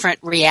lot of different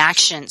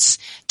reactions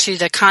to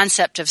the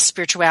concept of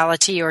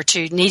spirituality or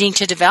to needing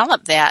to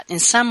develop that in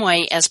some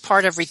way as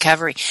part of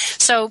recovery.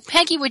 So,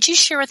 Peggy, would you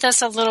share with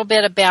us a little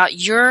bit about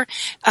your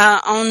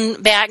own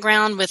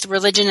background with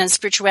religion and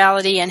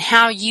spirituality and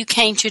how you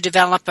came to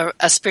develop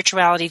a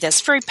spirituality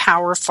that's very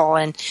powerful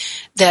and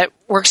that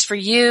works for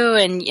you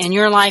and in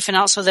your life, and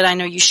also that I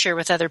know you share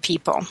with other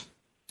people?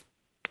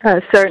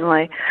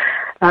 Certainly.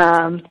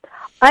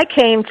 I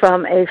came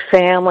from a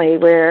family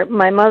where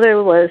my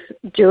mother was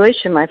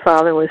Jewish and my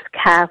father was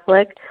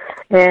Catholic,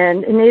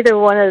 and neither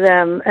one of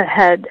them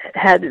had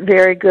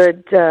very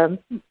good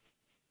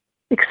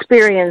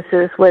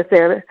experiences with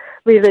their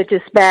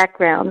religious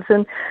backgrounds.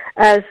 And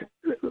as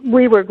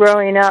we were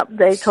growing up,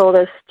 they told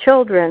us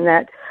children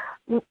that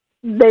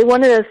they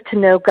wanted us to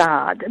know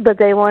God, but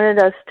they wanted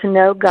us to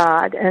know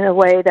God in a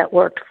way that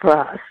worked for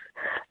us.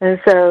 And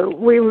so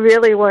we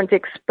really weren't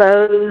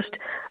exposed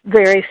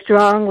very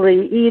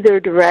strongly either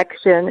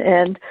direction.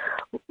 And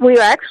we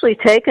were actually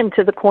taken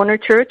to the corner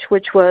church,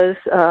 which was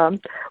a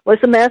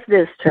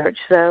Methodist church.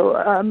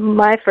 So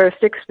my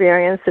first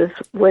experiences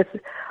with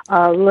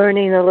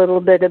learning a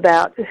little bit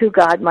about who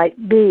God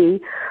might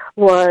be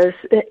was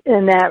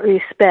in that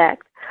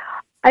respect.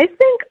 I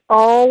think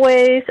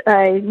always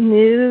I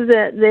knew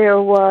that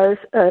there was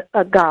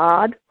a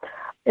God,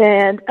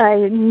 and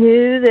I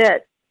knew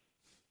that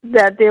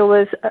there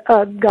was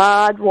a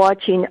God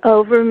watching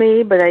over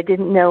me, but I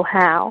didn't know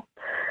how.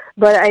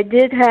 But I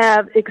did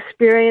have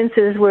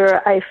experiences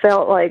where I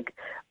felt like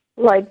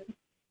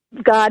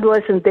God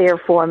wasn't there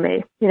for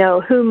me. You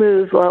know, who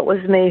moved? Well, it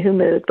was me who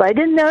moved. But I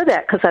didn't know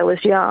that because I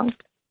was young.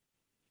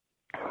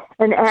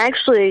 And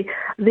actually,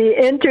 the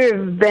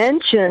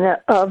intervention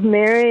of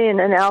marrying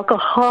an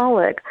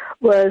alcoholic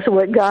was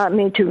what got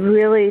me to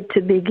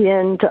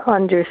begin to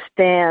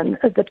understand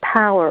the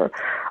power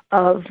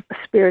of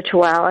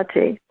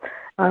spirituality.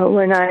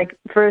 When I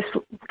first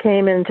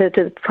came into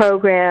the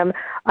program,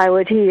 I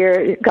would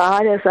hear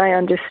God as I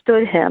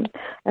understood him.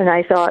 And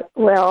I thought,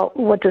 well,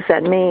 what does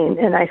that mean?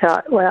 And I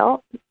thought,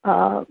 well,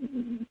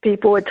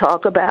 people would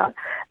talk about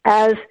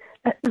as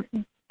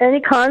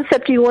any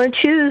concept you want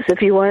to choose.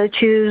 If you want to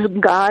choose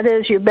God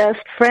as your best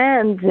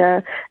friend,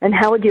 and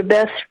how would your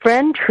best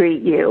friend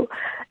treat you?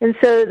 And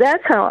so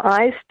that's how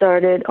I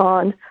started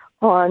on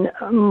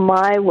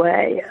my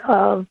way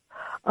of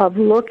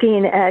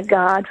looking at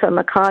God from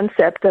a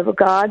concept of a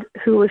God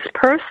who was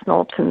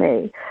personal to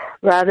me,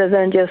 rather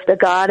than just a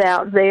God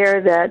out there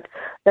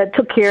that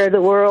took care of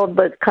the world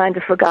but kind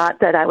of forgot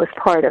that I was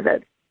part of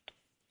it.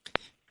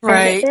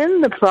 Right. And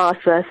in the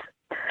process,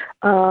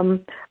 I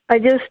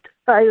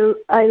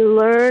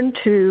learned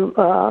to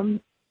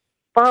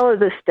follow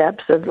the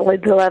steps of the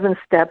 11th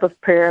step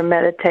of prayer and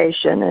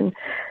meditation,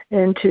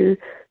 and to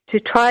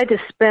try to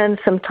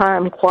spend some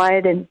time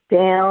quieted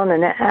down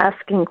and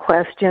asking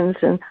questions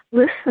and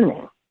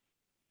listening.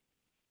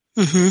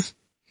 Mm-hmm.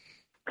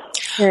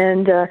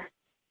 And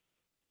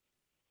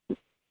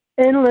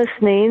in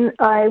listening,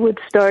 I would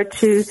start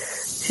to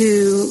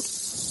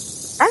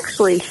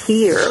actually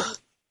hear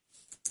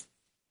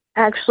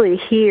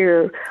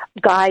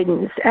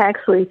guidance,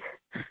 actually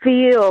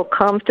feel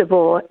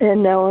comfortable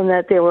in knowing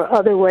that there were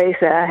other ways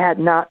that I had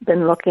not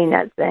been looking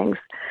at things,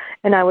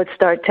 and I would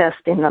start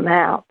testing them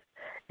out.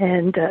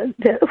 And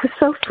it was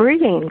so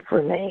freeing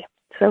for me,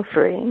 so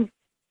freeing.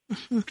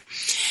 Mm-hmm.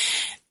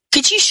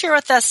 Could you share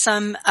with us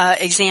some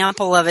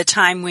example of a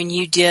time when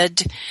you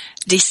did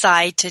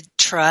decide to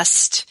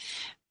trust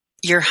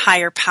your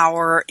higher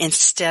power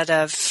instead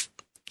of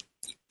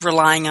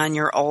relying on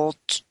your old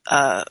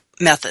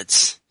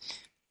methods?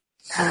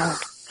 Oh,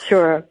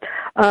 sure.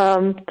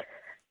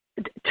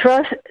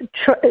 Trust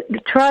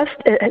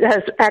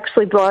has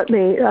actually brought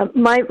me,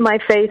 my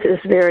faith is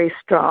very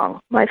strong.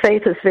 My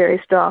faith is very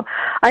strong.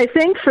 I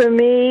think for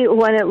me,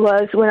 when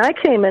I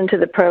came into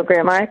the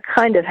program, I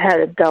kind of had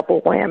a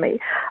double whammy.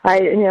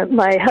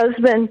 My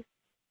husband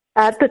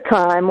at the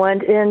time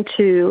went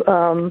into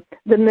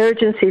the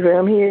emergency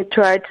room. He had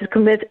tried to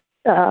commit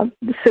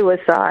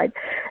suicide,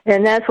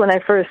 and that's when I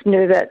first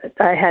knew that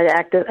I had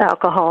active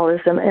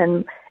alcoholism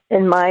in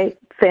my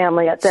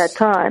family at that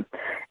time.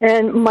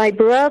 And my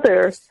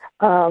brother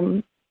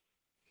was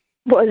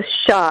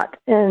shot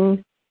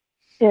in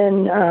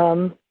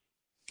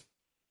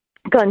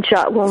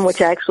gunshot wound,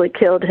 which actually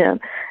killed him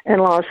in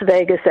Las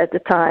Vegas at the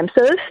time.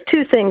 So those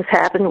two things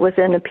happened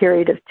within a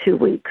period of 2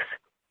 weeks.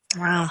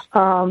 Wow.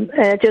 And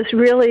it just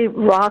really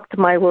rocked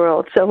my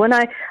world. So when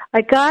I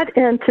got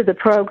into the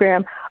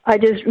program, I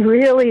just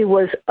really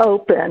was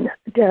open.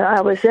 I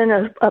was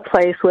in a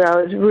place where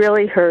I was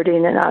really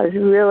hurting, and I was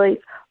really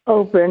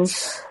open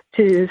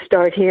to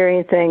start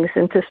hearing things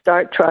and to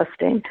start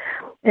trusting.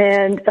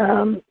 And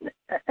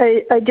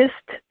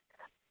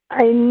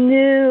I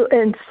knew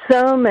in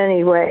so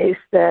many ways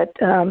that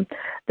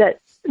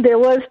there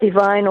was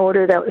divine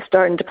order that was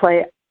starting to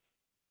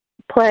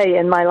play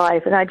in my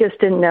life, and I just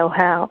didn't know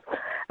how.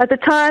 At the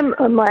time,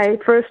 my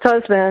first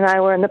husband and I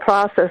were in the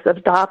process of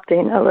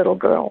adopting a little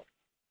girl.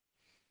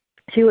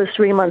 She was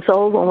 3 months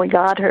old when we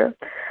got her.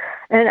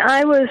 And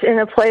I was in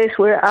a place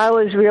where I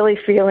was really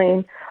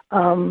feeling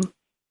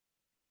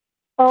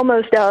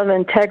almost out of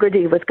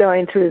integrity with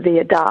going through the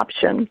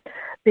adoption,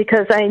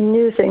 because I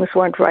knew things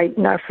weren't right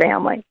in our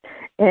family.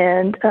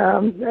 And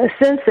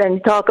since then,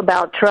 talk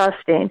about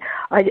trusting.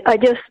 I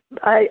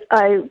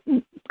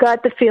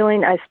got the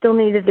feeling I still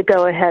needed to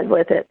go ahead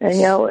with it,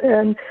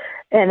 and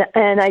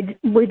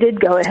we did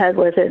go ahead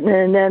with it.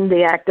 And then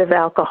the act of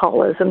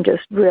alcoholism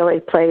just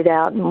really played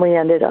out, and we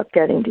ended up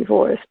getting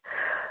divorced.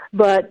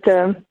 But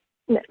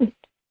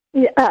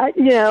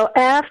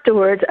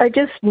afterwards, I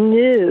just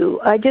knew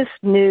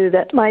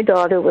that my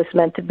daughter was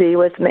meant to be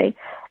with me.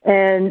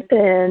 And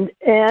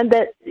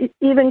that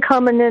even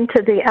coming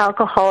into the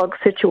alcoholic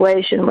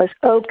situation was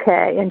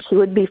okay, and she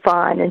would be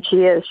fine, and she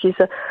is. She's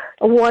a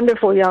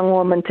wonderful young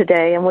woman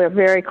today, and we're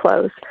very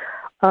close.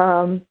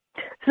 So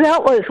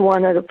that was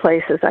one of the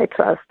places I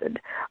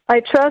trusted. I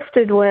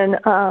trusted when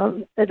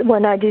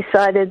I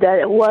decided that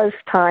it was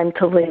time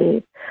to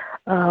leave.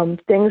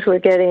 Things were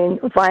getting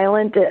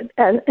violent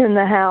in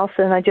the house,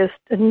 and I just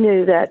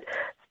knew that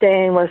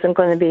staying wasn't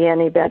going to be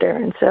any better,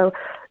 and so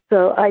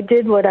I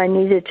did what I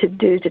needed to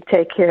do to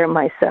take care of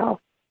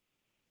myself,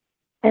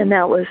 and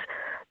that was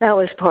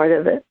part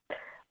of it.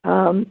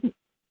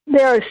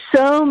 There are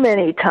so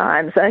many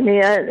times. I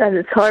mean,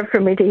 it's hard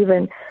for me to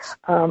even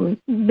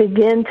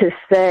begin to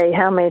say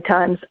how many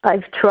times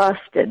I've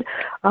trusted.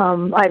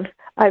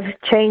 I've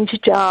changed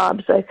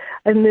jobs. I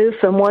moved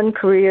from one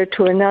career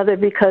to another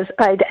because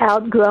I'd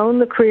outgrown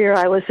the career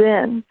I was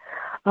in.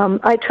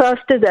 I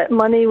trusted that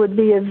money would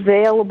be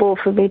available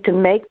for me to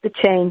make the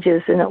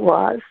changes, and it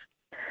was.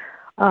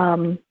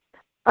 I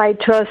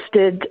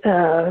trusted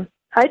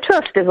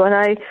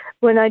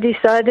when I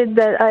decided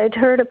that I had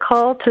heard a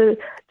call to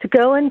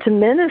go into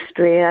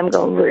ministry, and I'm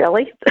going,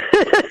 really?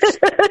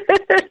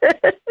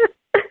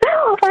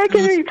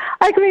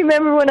 I can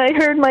remember when I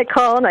heard my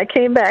call, and I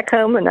came back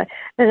home, and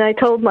I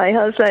told my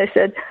husband, I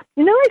said,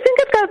 I think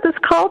I've got this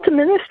call to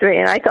ministry,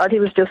 and I thought he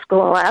was just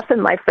going to laugh in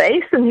my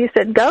face, and he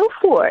said, go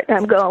for it. And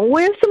I'm going,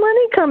 where's the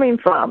money coming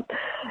from?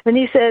 And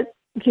he said,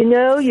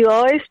 you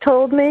always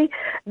told me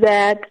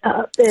that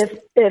if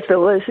it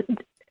was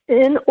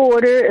in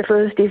order, if it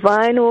was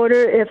divine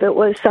order, if it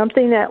was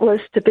something that was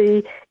to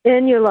be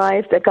in your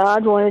life that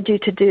God wanted you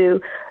to do,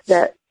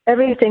 that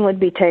everything would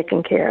be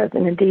taken care of,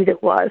 and indeed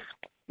it was.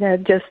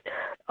 Just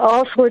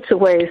all sorts of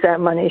ways that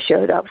money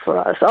showed up for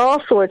us,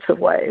 all sorts of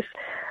ways.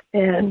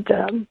 And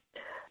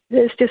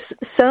there's just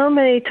so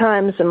many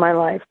times in my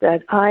life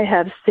that I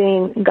have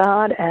seen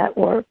God at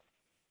work.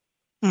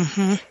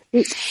 Mm-hmm.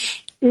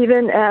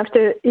 Even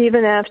after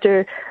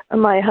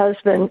my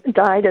husband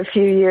died a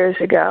few years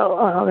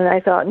ago, and I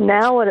thought,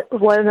 now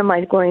what am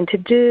I going to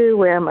do?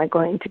 Where am I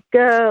going to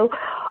go?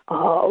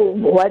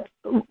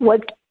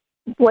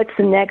 What's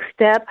the next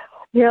step?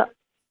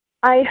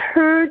 I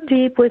heard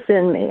deep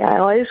within me. I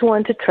always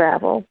wanted to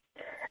travel,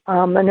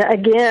 and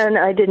again,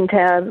 I didn't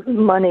have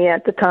money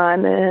at the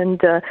time, and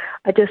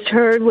I just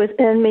heard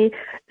within me,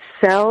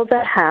 sell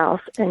the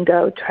house and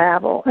go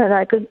travel. And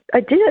I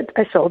did.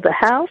 I sold the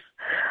house.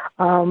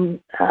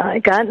 I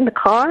got in the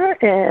car,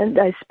 and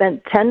I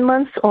spent 10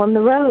 months on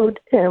the road,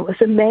 and it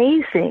was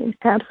amazing,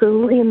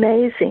 absolutely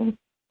amazing.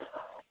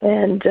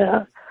 And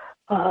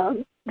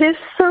there's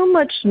so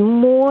much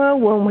more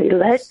when we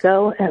let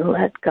go and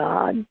let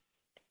God.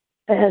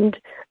 And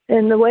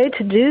the way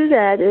to do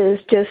that is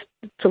just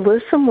to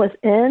listen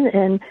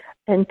within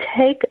and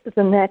take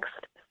the next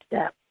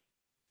step.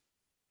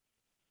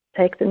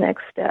 Take the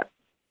next step.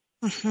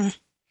 Mm-hmm.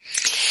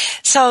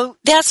 So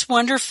that's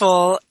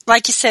wonderful.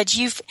 Like you said,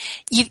 you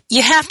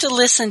have to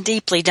listen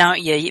deeply, don't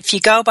you? If you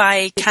go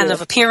by kind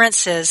of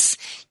appearances,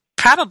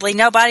 probably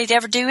nobody'd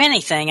ever do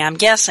anything, I'm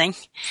guessing.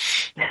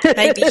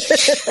 Maybe.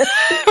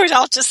 We'd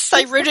all just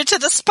say rooted to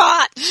the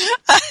spot,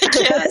 I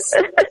guess.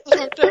 I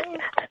don't know.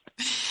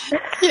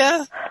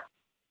 Yeah.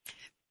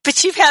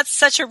 But you've had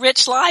such a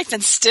rich life,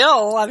 and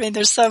still, I mean,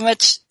 there's so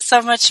much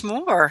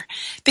more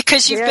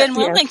because you've been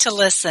willing to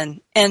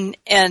listen and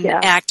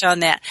act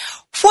on that.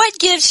 What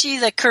gives you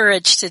the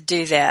courage to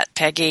do that,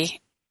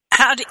 Peggy?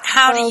 How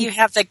do you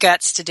have the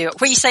guts to do it?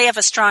 When you say you have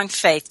a strong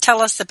faith,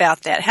 tell us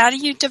about that. How do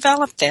you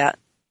develop that?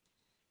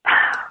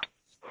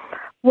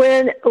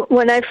 When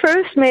I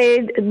first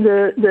made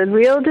the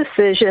real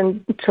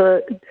decision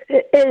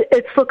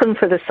it's looking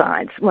for the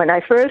signs. When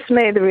I first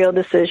made the real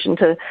decision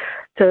to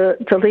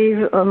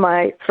leave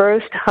my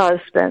first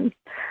husband,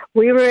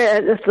 we were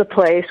at the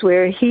place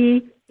where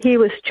he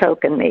was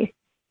choking me.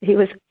 He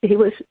was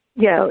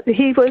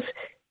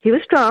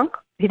drunk.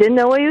 He didn't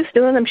know what he was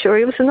doing. I'm sure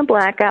he was in a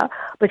blackout,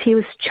 but he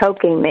was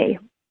choking me.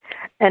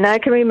 And I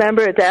can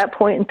remember at that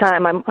point in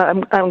time,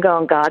 I'm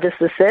going, God, is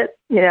this it?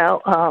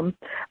 God,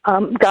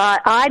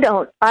 I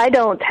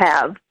don't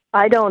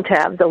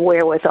have the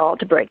wherewithal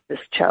to break this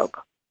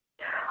choke.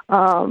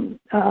 help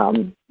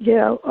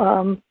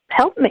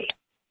me.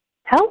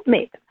 Help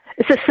me.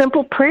 It's a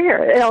simple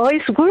prayer. It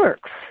always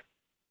works.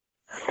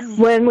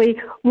 When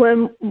we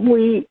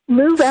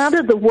move out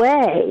of the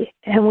way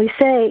and we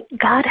say,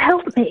 God,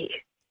 help me,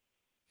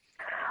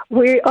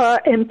 we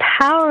are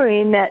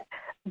empowering that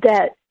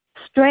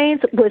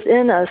strength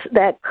within us,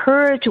 that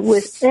courage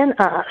within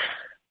us,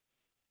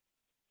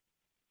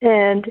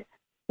 and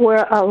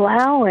we're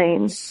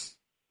allowing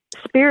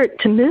Spirit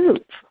to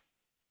move.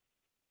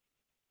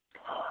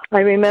 I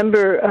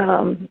remember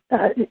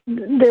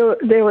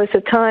there was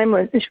a time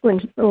when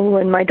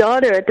my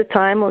daughter at the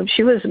time, when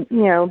she was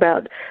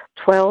about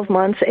 12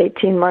 months,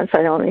 18 months,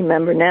 I don't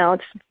remember now.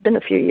 It's been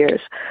a few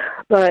years,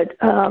 but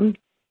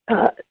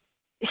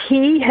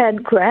he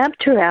had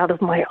grabbed her out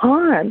of my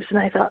arms, and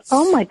I thought,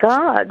 oh my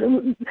God!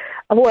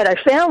 What I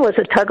found was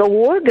a tug of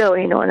war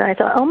going on. And I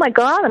thought, oh my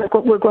God,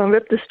 we're going to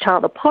rip this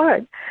child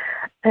apart.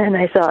 And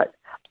I thought,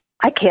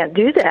 I can't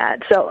do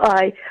that. So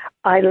I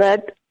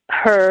let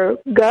her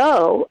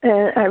go,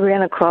 and I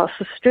ran across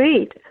the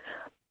street,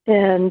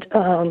 and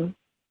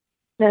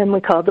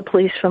we called the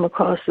police from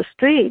across the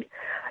street.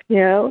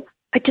 I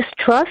just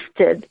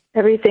trusted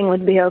everything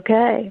would be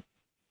okay,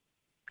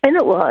 and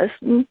it was.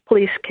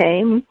 Police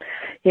came.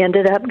 He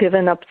ended up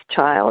giving up the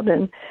child,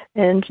 and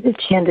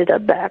she ended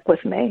up back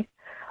with me.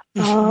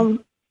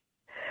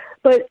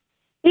 But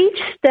each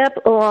step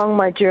along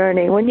my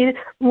journey, when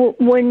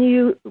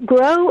you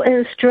grow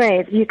in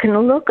strength, you can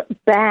look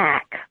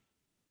back.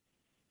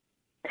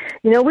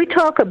 We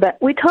talk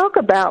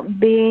about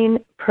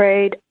being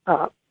prayed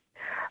up,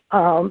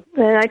 and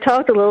I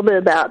talked a little bit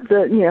about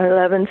the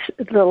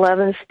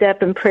 11th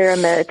step in prayer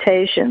and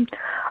meditation.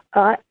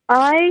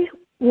 I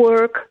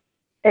work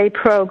a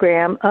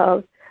program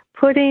of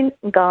putting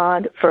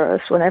God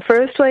first. When I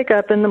first wake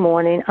up in the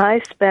morning,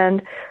 I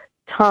spend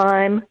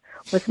time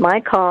with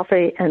my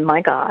coffee and my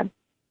God,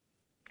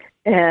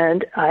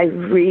 and I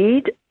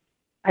read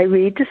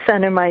to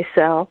center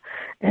myself,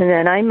 and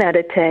then I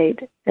meditate,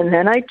 and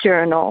then I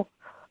journal,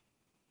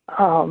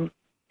 and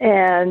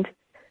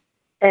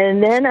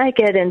then I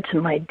get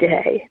into my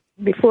day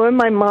before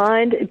my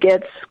mind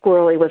gets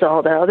squirrely with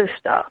all the other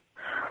stuff.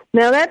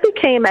 Now, that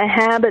became a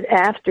habit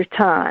after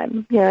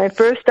time. At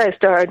first I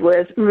started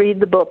with read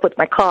the book with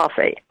my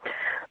coffee,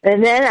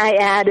 and then I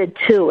added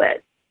to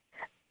it,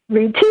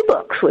 read 2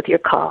 books with your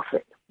coffee.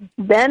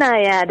 Then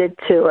I added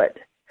to it,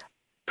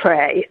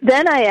 pray.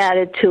 Then I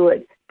added to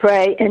it,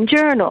 pray and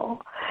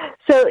journal.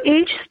 So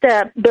each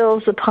step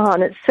builds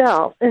upon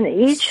itself, and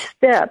each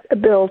step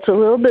builds a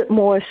little bit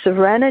more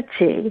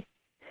serenity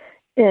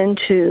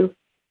into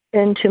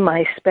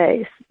my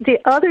space. The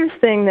other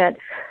thing that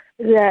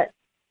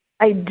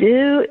I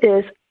do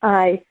is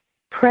I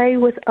pray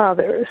with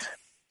others.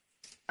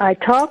 I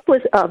talk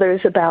with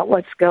others about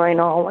what's going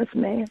on with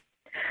me.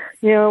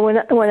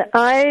 When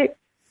I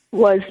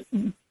was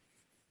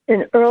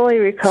in early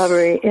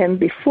recovery and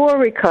before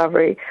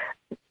recovery,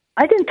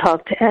 I didn't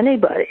talk to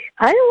anybody.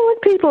 I didn't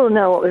want people to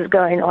know what was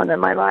going on in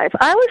my life.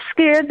 I was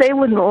scared they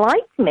wouldn't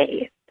like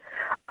me.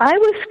 I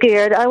was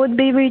scared I would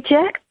be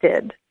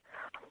rejected.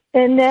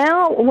 And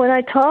now when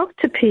I talk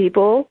to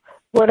people,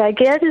 what I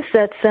get is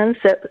that sense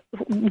that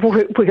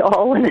we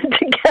all in it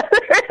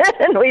together,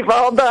 and we've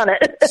all done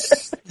it.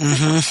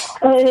 Mm-hmm.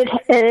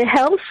 and it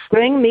helps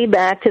bring me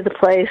back to the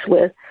place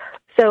with,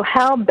 so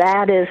how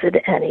bad is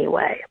it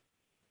anyway?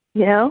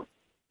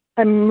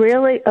 I'm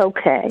really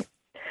okay.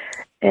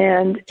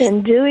 And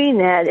in doing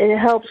that, it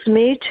helps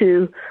me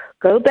to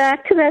go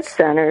back to that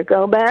center,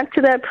 go back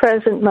to that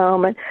present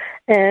moment,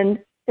 and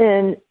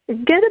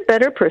get a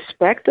better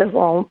perspective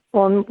on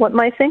what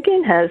my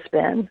thinking has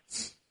been,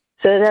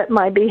 so that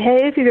my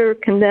behavior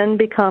can then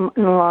become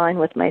in line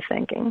with my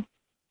thinking.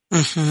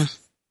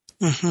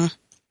 Mm-hmm.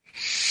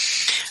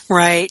 Mm-hmm.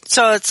 Right.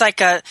 So it's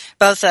like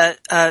both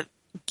a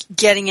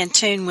getting in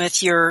tune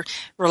with your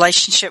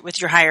relationship with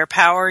your higher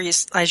power,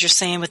 as you're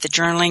saying, with the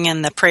journaling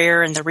and the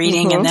prayer and the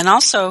reading, mm-hmm. and then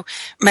also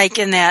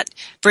making that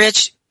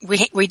bridge.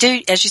 We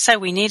do, as you say,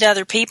 we need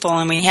other people,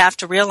 and we have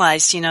to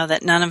realize,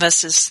 that none of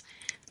us is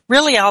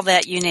really all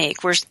that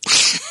unique. We're,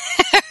 as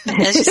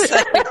you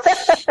say,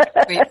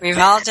 we've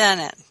all done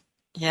it.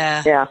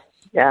 Yeah. Yeah.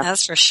 Yeah.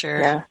 That's for sure.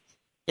 Yeah.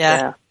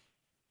 Yeah.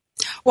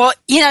 Well,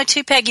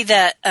 too, Peggy,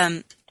 that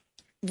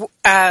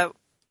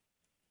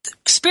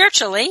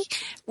spiritually,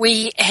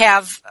 we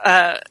have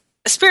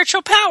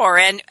spiritual power,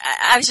 and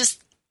I was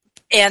just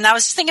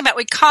thinking about,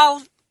 we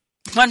call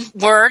one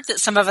word that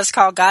some of us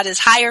call God is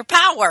higher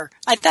power.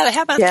 I thought,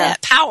 how about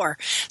that? Power.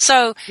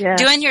 So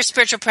doing your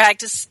spiritual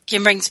practice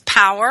brings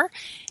power,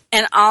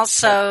 and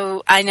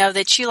also I know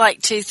that you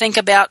like to think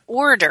about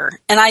order,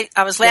 and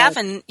I was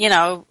laughing,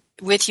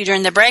 with you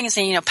during the break and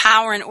saying,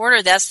 power and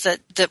order, that's the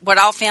what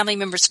all family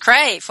members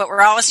crave, what we're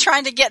always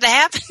trying to get to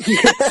happen.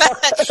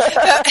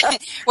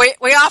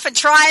 we often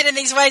try it in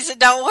these ways that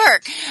don't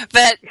work.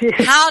 But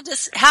how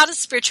does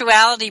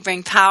spirituality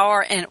bring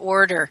power and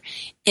order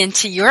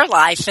into your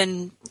life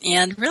and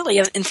really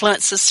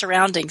influence the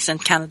surroundings in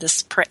kind of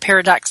this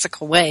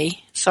paradoxical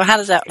way? So how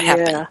does that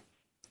happen?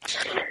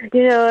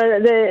 You know,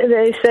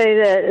 they say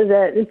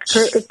that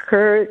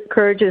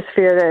courage is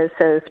fear that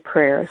says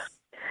prayers.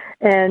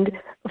 And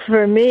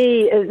for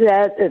me,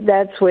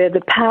 that's where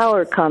the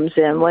power comes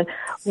in.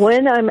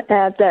 When I'm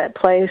at that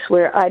place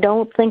where I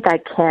don't think I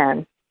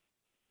can,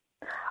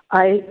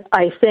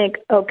 I think,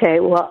 okay,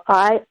 well,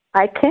 I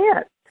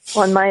can't.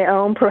 On my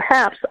own,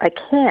 perhaps I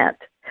can't.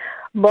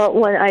 But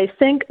when I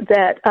think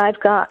that I've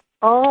got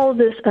all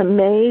this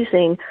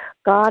amazing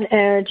God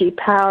energy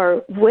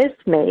power with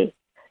me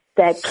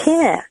that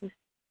can,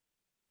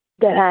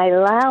 that I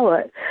allow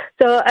it.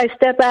 So I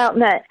step out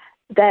and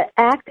that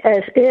act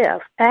as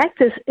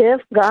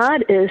if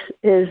God is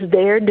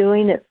there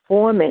doing it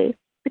for me,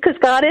 because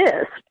God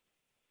is.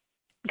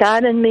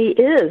 God in me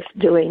is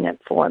doing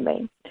it for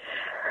me.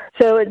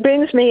 So it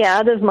brings me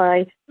out of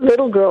my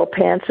little girl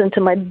pants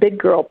into my big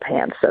girl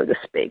pants, so to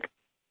speak.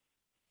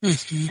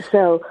 Mm-hmm.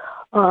 So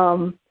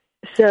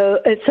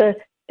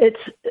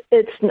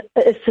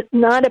it's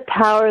not a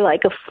power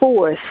like a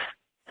force,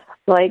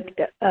 but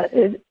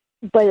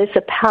it's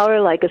a power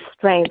like a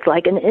strength,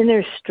 like an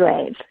inner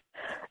strength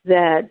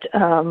that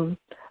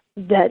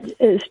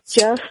is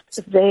just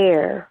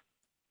there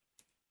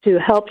to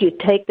help you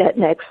take that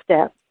next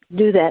step,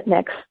 do that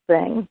next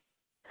thing.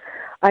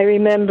 I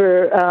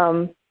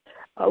remember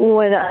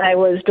when I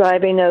was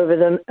driving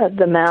over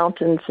the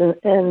mountains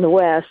in the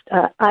West,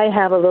 I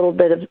have a little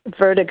bit of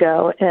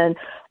vertigo, and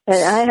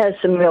I had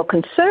some real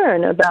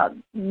concern about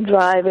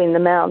driving the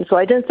mountains. So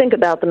I didn't think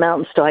about the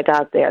mountains till I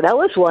got there. That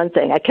was one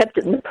thing. I kept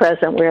it in the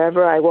present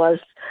wherever I was.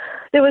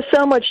 There was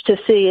so much to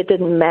see, it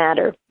didn't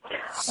matter.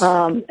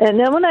 And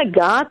then when I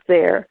got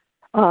there,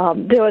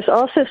 there was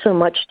also so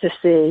much to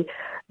see.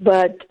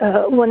 But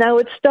when I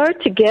would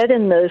start to get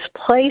in those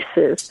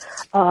places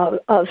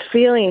of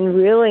feeling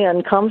really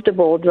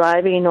uncomfortable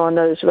driving on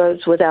those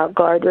roads without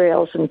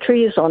guardrails and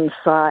trees on the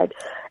side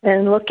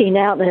and looking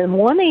out and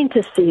wanting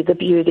to see the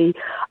beauty,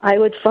 I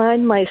would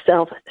find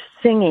myself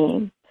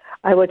singing.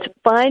 I would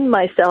find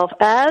myself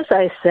as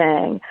I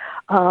sang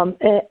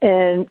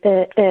and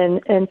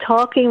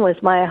talking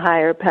with my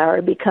higher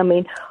power,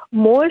 becoming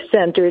more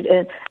centered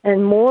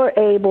and more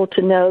able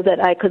to know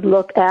that I could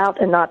look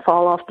out and not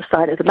fall off the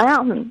side of the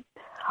mountain.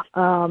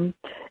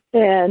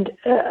 And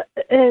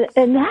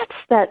that's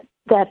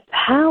that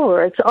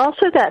power. It's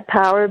also that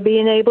power of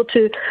being able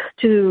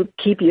to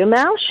keep your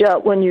mouth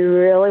shut when you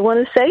really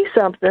want to say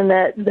something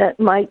that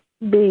might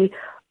be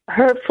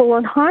hurtful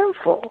and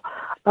harmful.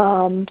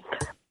 And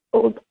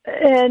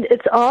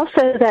it's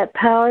also that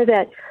power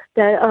that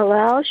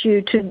allows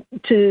you to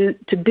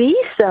be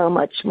so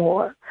much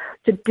more,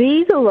 to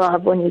be the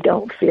love when you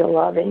don't feel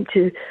loving,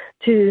 to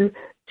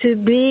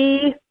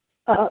be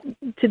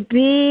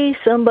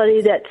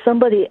somebody that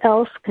somebody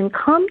else can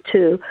come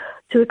to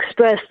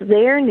express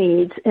their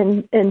needs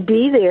and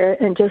be there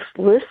and just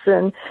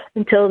listen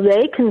until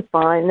they can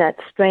find that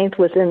strength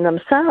within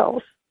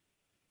themselves.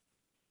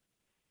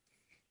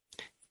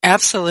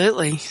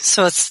 Absolutely.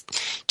 So it's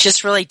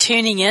just really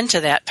tuning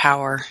into that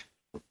power.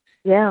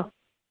 Yeah.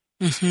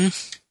 Mm-hmm.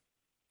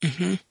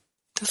 Mm-hmm.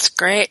 That's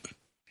great.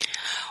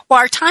 Well,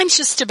 our time's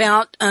just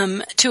about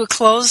to a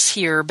close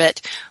here,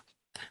 but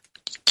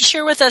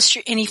share with us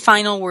any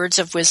final words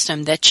of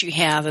wisdom that you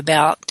have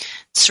about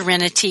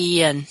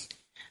serenity and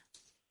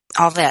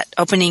all that,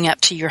 opening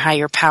up to your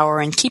higher power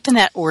and keeping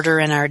that order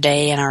in our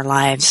day and our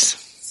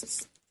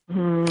lives.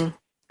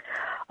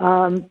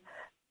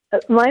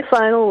 My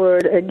final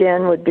word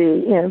again would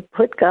be,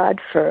 put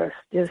God first.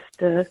 Just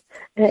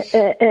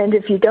and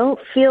if you don't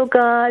feel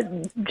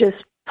God,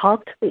 just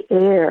talk to the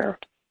air.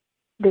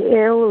 The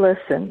air will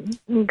listen.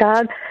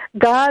 God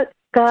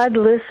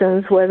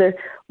listens whether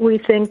we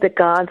think that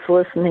God's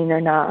listening or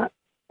not,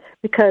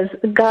 because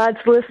God's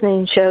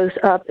listening shows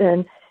up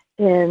in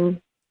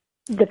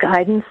the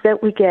guidance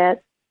that we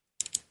get,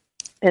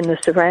 and the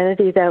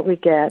serenity that we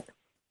get,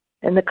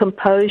 and the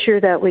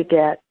composure that we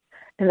get,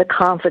 and the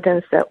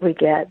confidence that we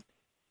get,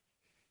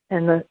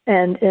 and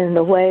in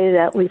the way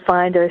that we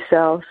find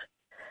ourselves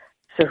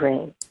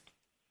serene.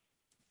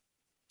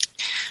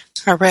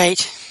 All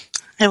right.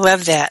 I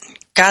love that.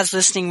 God's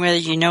listening whether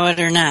you know it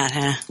or not,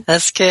 huh?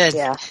 That's good.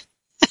 Yeah.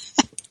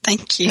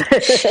 Thank you.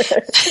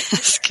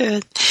 That's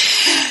good.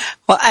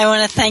 Well, I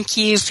want to thank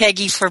you,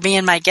 Peggy, for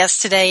being my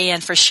guest today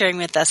and for sharing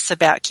with us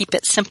about Keep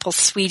It Simple,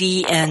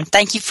 Sweetie. And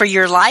thank you for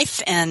your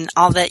life and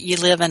all that you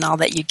live and all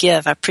that you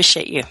give. I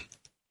appreciate you.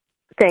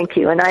 Thank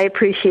you, and I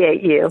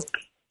appreciate you.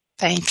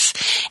 Thanks.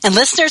 And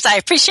listeners, I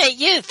appreciate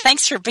you.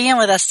 Thanks for being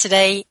with us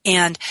today.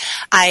 And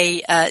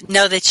I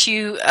know that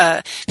you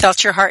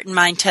felt your heart and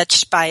mind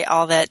touched by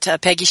all that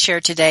Peggy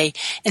shared today.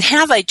 And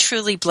have a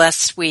truly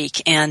blessed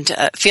week and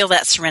feel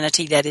that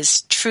serenity that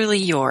is truly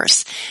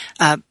yours.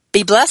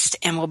 Be blessed,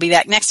 and we'll be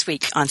back next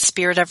week on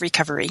Spirit of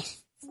Recovery.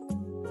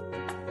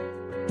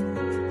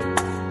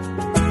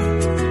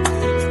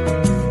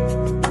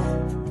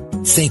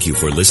 Thank you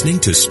for listening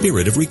to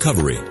Spirit of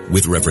Recovery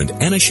with Reverend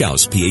Anna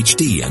Schaus,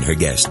 Ph.D., and her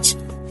guests.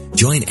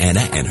 Join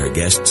Anna and her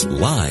guests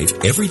live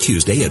every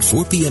Tuesday at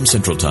 4 p.m.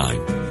 Central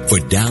Time for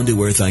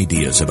down-to-earth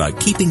ideas about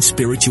keeping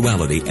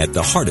spirituality at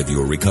the heart of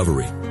your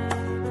recovery.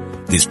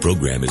 This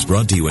program is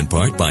brought to you in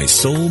part by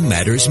Soul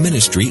Matters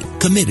Ministry,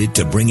 committed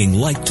to bringing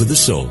light to the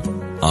soul.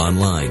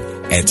 Online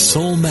at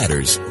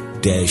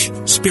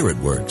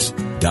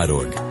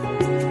soulmatters-spiritworks.org.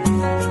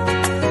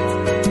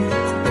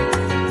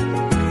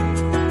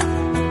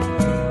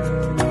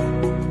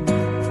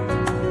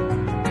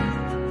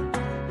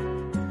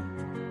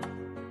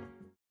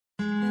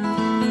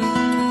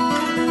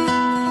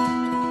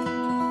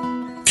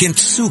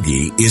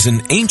 Kintsugi is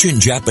an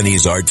ancient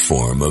Japanese art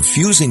form of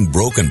fusing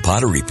broken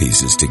pottery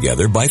pieces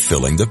together by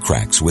filling the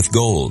cracks with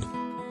gold.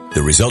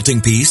 The resulting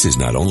piece is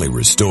not only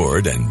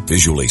restored and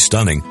visually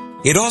stunning,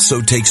 it also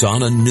takes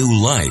on a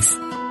new life.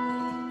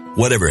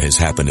 Whatever has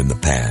happened in the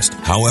past,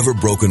 however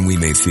broken we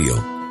may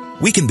feel,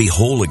 we can be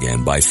whole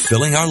again by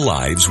filling our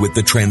lives with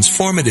the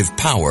transformative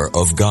power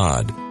of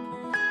God.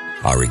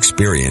 Our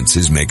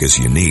experiences make us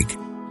unique.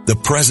 The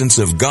presence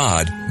of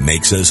God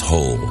makes us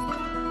whole.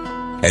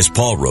 As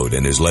Paul wrote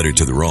in his letter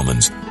to the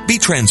Romans, be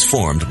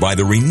transformed by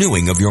the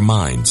renewing of your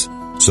minds,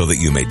 so that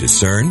you may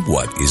discern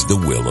what is the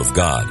will of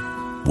God,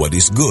 what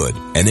is good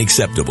and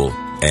acceptable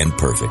and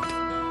perfect.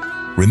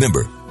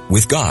 Remember,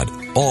 with God,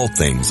 all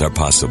things are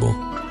possible.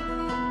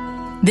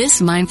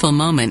 This mindful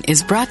moment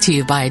is brought to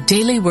you by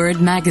Daily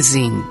Word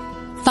magazine.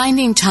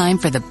 Finding time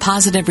for the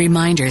positive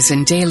reminders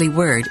in Daily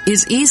Word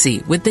is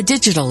easy with the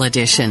digital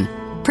edition,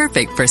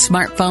 perfect for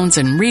smartphones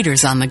and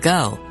readers on the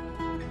go.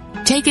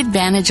 Take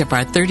advantage of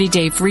our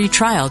 30-day free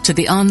trial to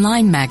the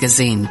online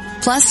magazine,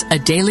 plus a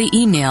daily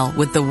email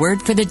with the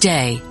word for the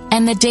day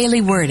and the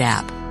Daily Word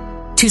app.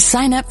 To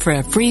sign up for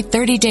a free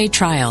 30-day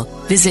trial,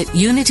 visit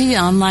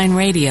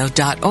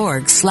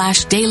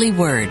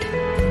unityonlineradio.org/dailyword.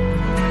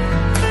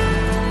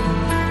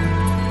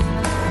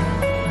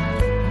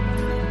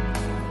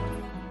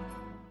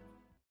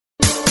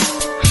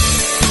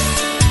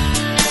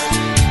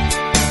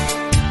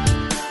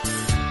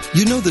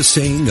 You know the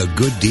saying, a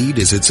good deed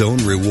is its own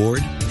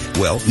reward?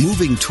 Well,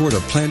 moving toward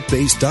a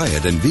plant-based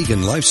diet and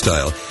vegan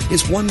lifestyle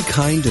is one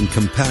kind and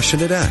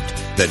compassionate act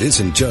that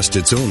isn't just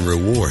its own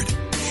reward.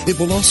 It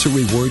will also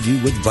reward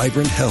you with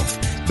vibrant health,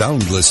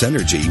 boundless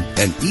energy,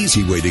 an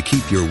easy way to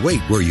keep your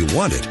weight where you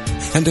want it.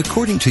 And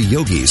according to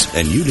yogis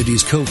and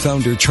Unity's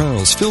co-founder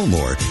Charles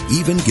Fillmore,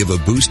 even give a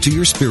boost to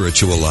your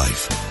spiritual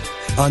life.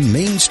 On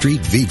Main Street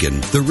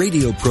Vegan, the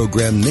radio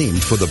program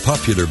named for the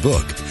popular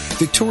book,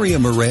 Victoria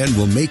Moran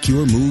will make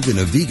your move in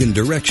a vegan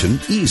direction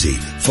easy,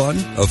 fun,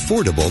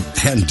 affordable,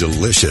 and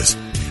delicious.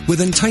 With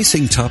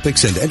enticing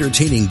topics and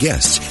entertaining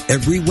guests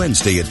every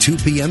Wednesday at 2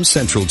 p.m.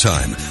 Central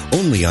Time,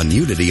 only on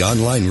Unity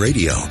Online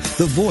Radio,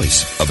 the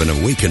voice of an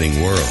awakening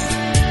world.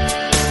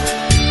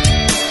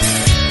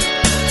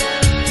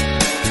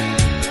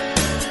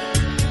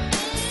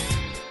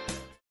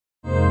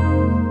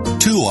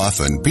 Too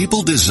often,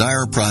 people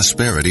desire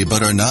prosperity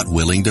but are not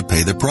willing to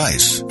pay the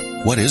price.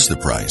 What is the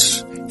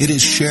price? It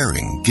is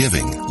sharing,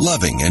 giving,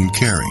 loving, and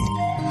caring.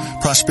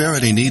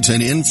 Prosperity needs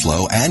an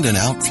inflow and an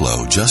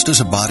outflow, just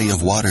as a body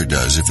of water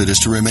does if it is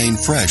to remain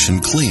fresh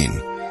and clean.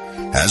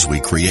 As we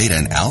create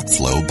an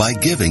outflow by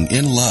giving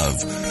in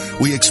love,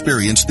 we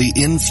experience the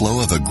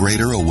inflow of a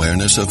greater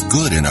awareness of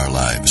good in our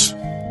lives.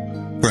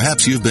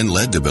 Perhaps you've been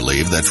led to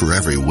believe that for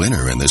every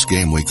winner in this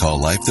game we call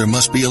life, there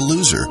must be a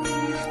loser.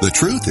 The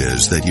truth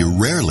is that you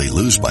rarely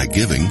lose by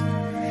giving.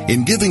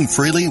 In giving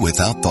freely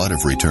without thought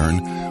of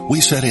return,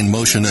 we set in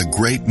motion a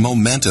great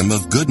momentum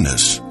of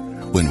goodness.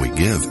 When we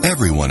give,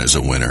 everyone is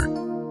a winner.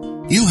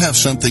 You have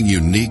something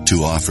unique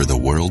to offer the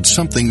world,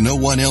 something no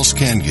one else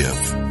can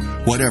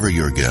give. Whatever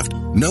your gift,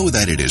 know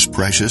that it is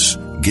precious,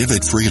 give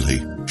it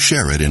freely,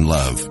 share it in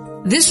love.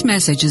 This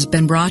message has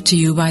been brought to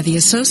you by the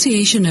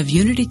Association of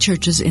Unity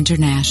Churches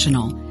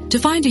International. To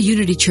find a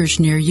Unity Church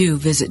near you,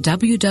 visit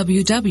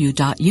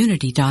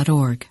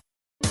www.unity.org.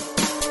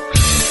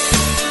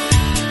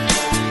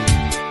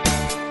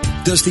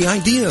 Does the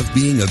idea of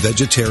being a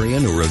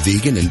vegetarian or a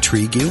vegan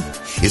intrigue you?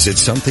 Is it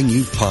something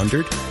you've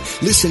pondered?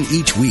 Listen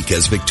each week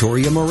as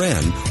Victoria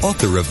Moran,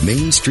 author of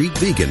Main Street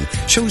Vegan,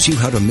 shows you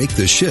how to make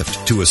the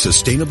shift to a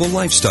sustainable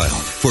lifestyle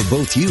for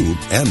both you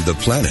and the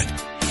planet.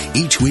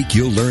 Each week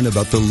you'll learn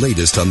about the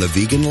latest on the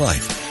vegan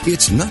life.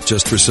 It's not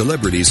just for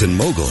celebrities and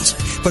moguls,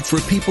 but for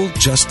people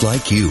just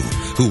like you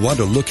who want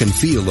to look and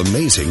feel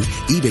amazing,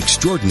 eat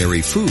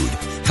extraordinary food,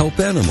 help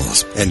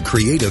animals, and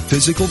create a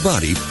physical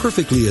body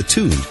perfectly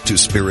attuned to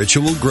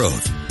spiritual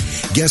growth.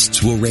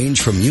 Guests will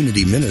range from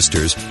Unity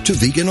ministers to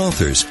vegan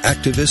authors,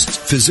 activists,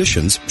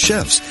 physicians,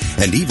 chefs,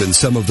 and even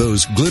some of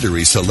those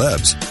glittery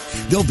celebs.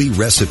 There'll be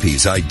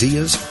recipes,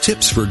 ideas,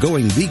 tips for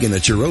going vegan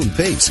at your own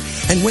pace,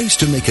 and ways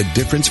to make a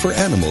difference for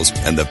animals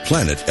and the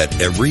planet at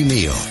every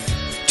meal.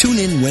 Tune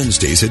in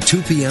Wednesdays at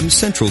 2 p.m.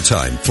 Central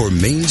Time for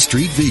Main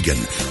Street Vegan,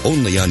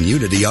 only on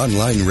Unity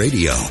Online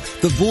Radio,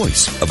 the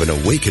voice of an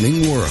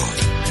awakening world.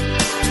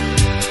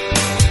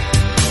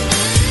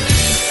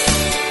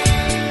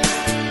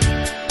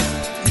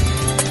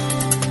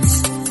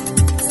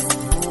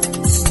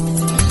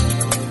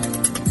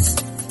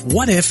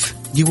 What if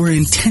you were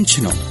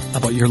intentional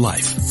about your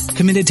life,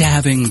 committed to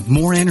having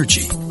more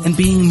energy and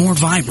being more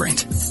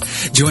vibrant.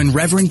 Join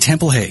Reverend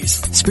Temple Hayes,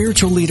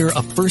 spiritual leader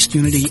of First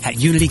Unity at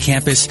Unity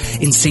Campus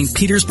in St.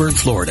 Petersburg,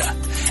 Florida,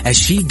 as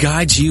she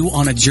guides you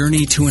on a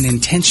journey to an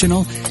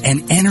intentional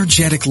and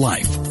energetic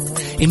life.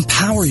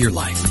 Empower your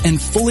life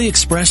and fully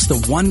express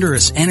the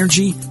wondrous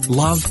energy,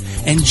 love,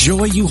 and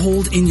joy you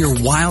hold in your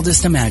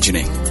wildest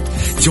imagining.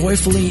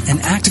 Joyfully and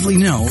actively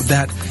know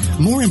that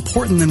more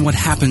important than what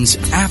happens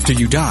after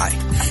you die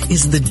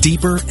is the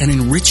deeper and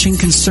enriching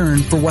concern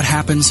for what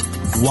happens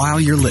while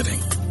you're living.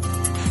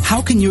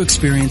 How can you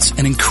experience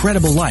an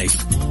incredible life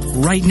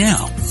right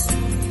now?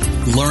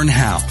 Learn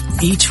how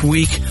each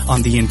week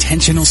on The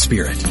Intentional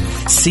Spirit,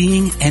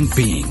 Seeing and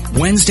Being,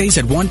 Wednesdays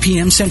at 1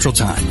 p.m. Central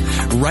Time,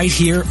 right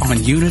here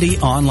on Unity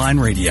Online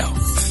Radio,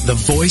 the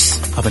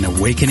voice of an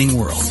awakening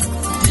world.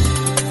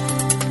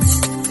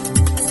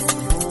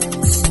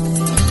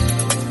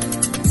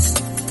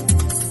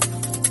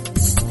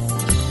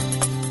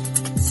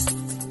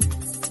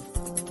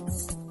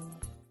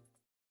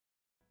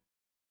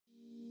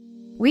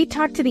 We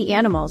talk to the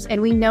animals,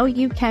 and we know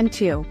you can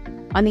too.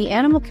 On the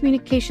Animal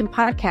Communication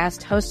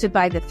Podcast, hosted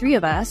by the three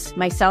of us,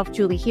 myself,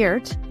 Julie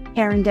Hiert,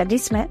 Karen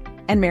Dudley-Smith,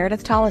 and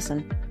Meredith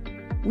Tollison,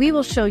 we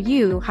will show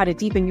you how to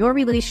deepen your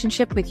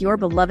relationship with your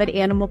beloved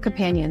animal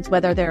companions,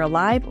 whether they're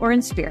alive or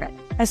in spirit.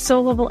 As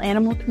soul-level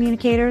animal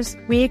communicators,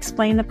 we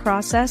explain the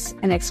process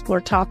and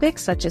explore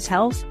topics such as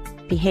health,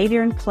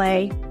 behavior, and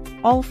play,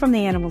 all from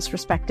the animal's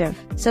perspective.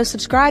 So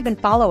subscribe and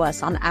follow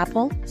us on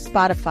Apple,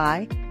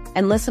 Spotify,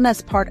 and listen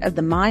as part of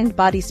the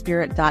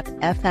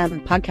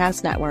MindBodySpirit.fm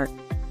podcast network.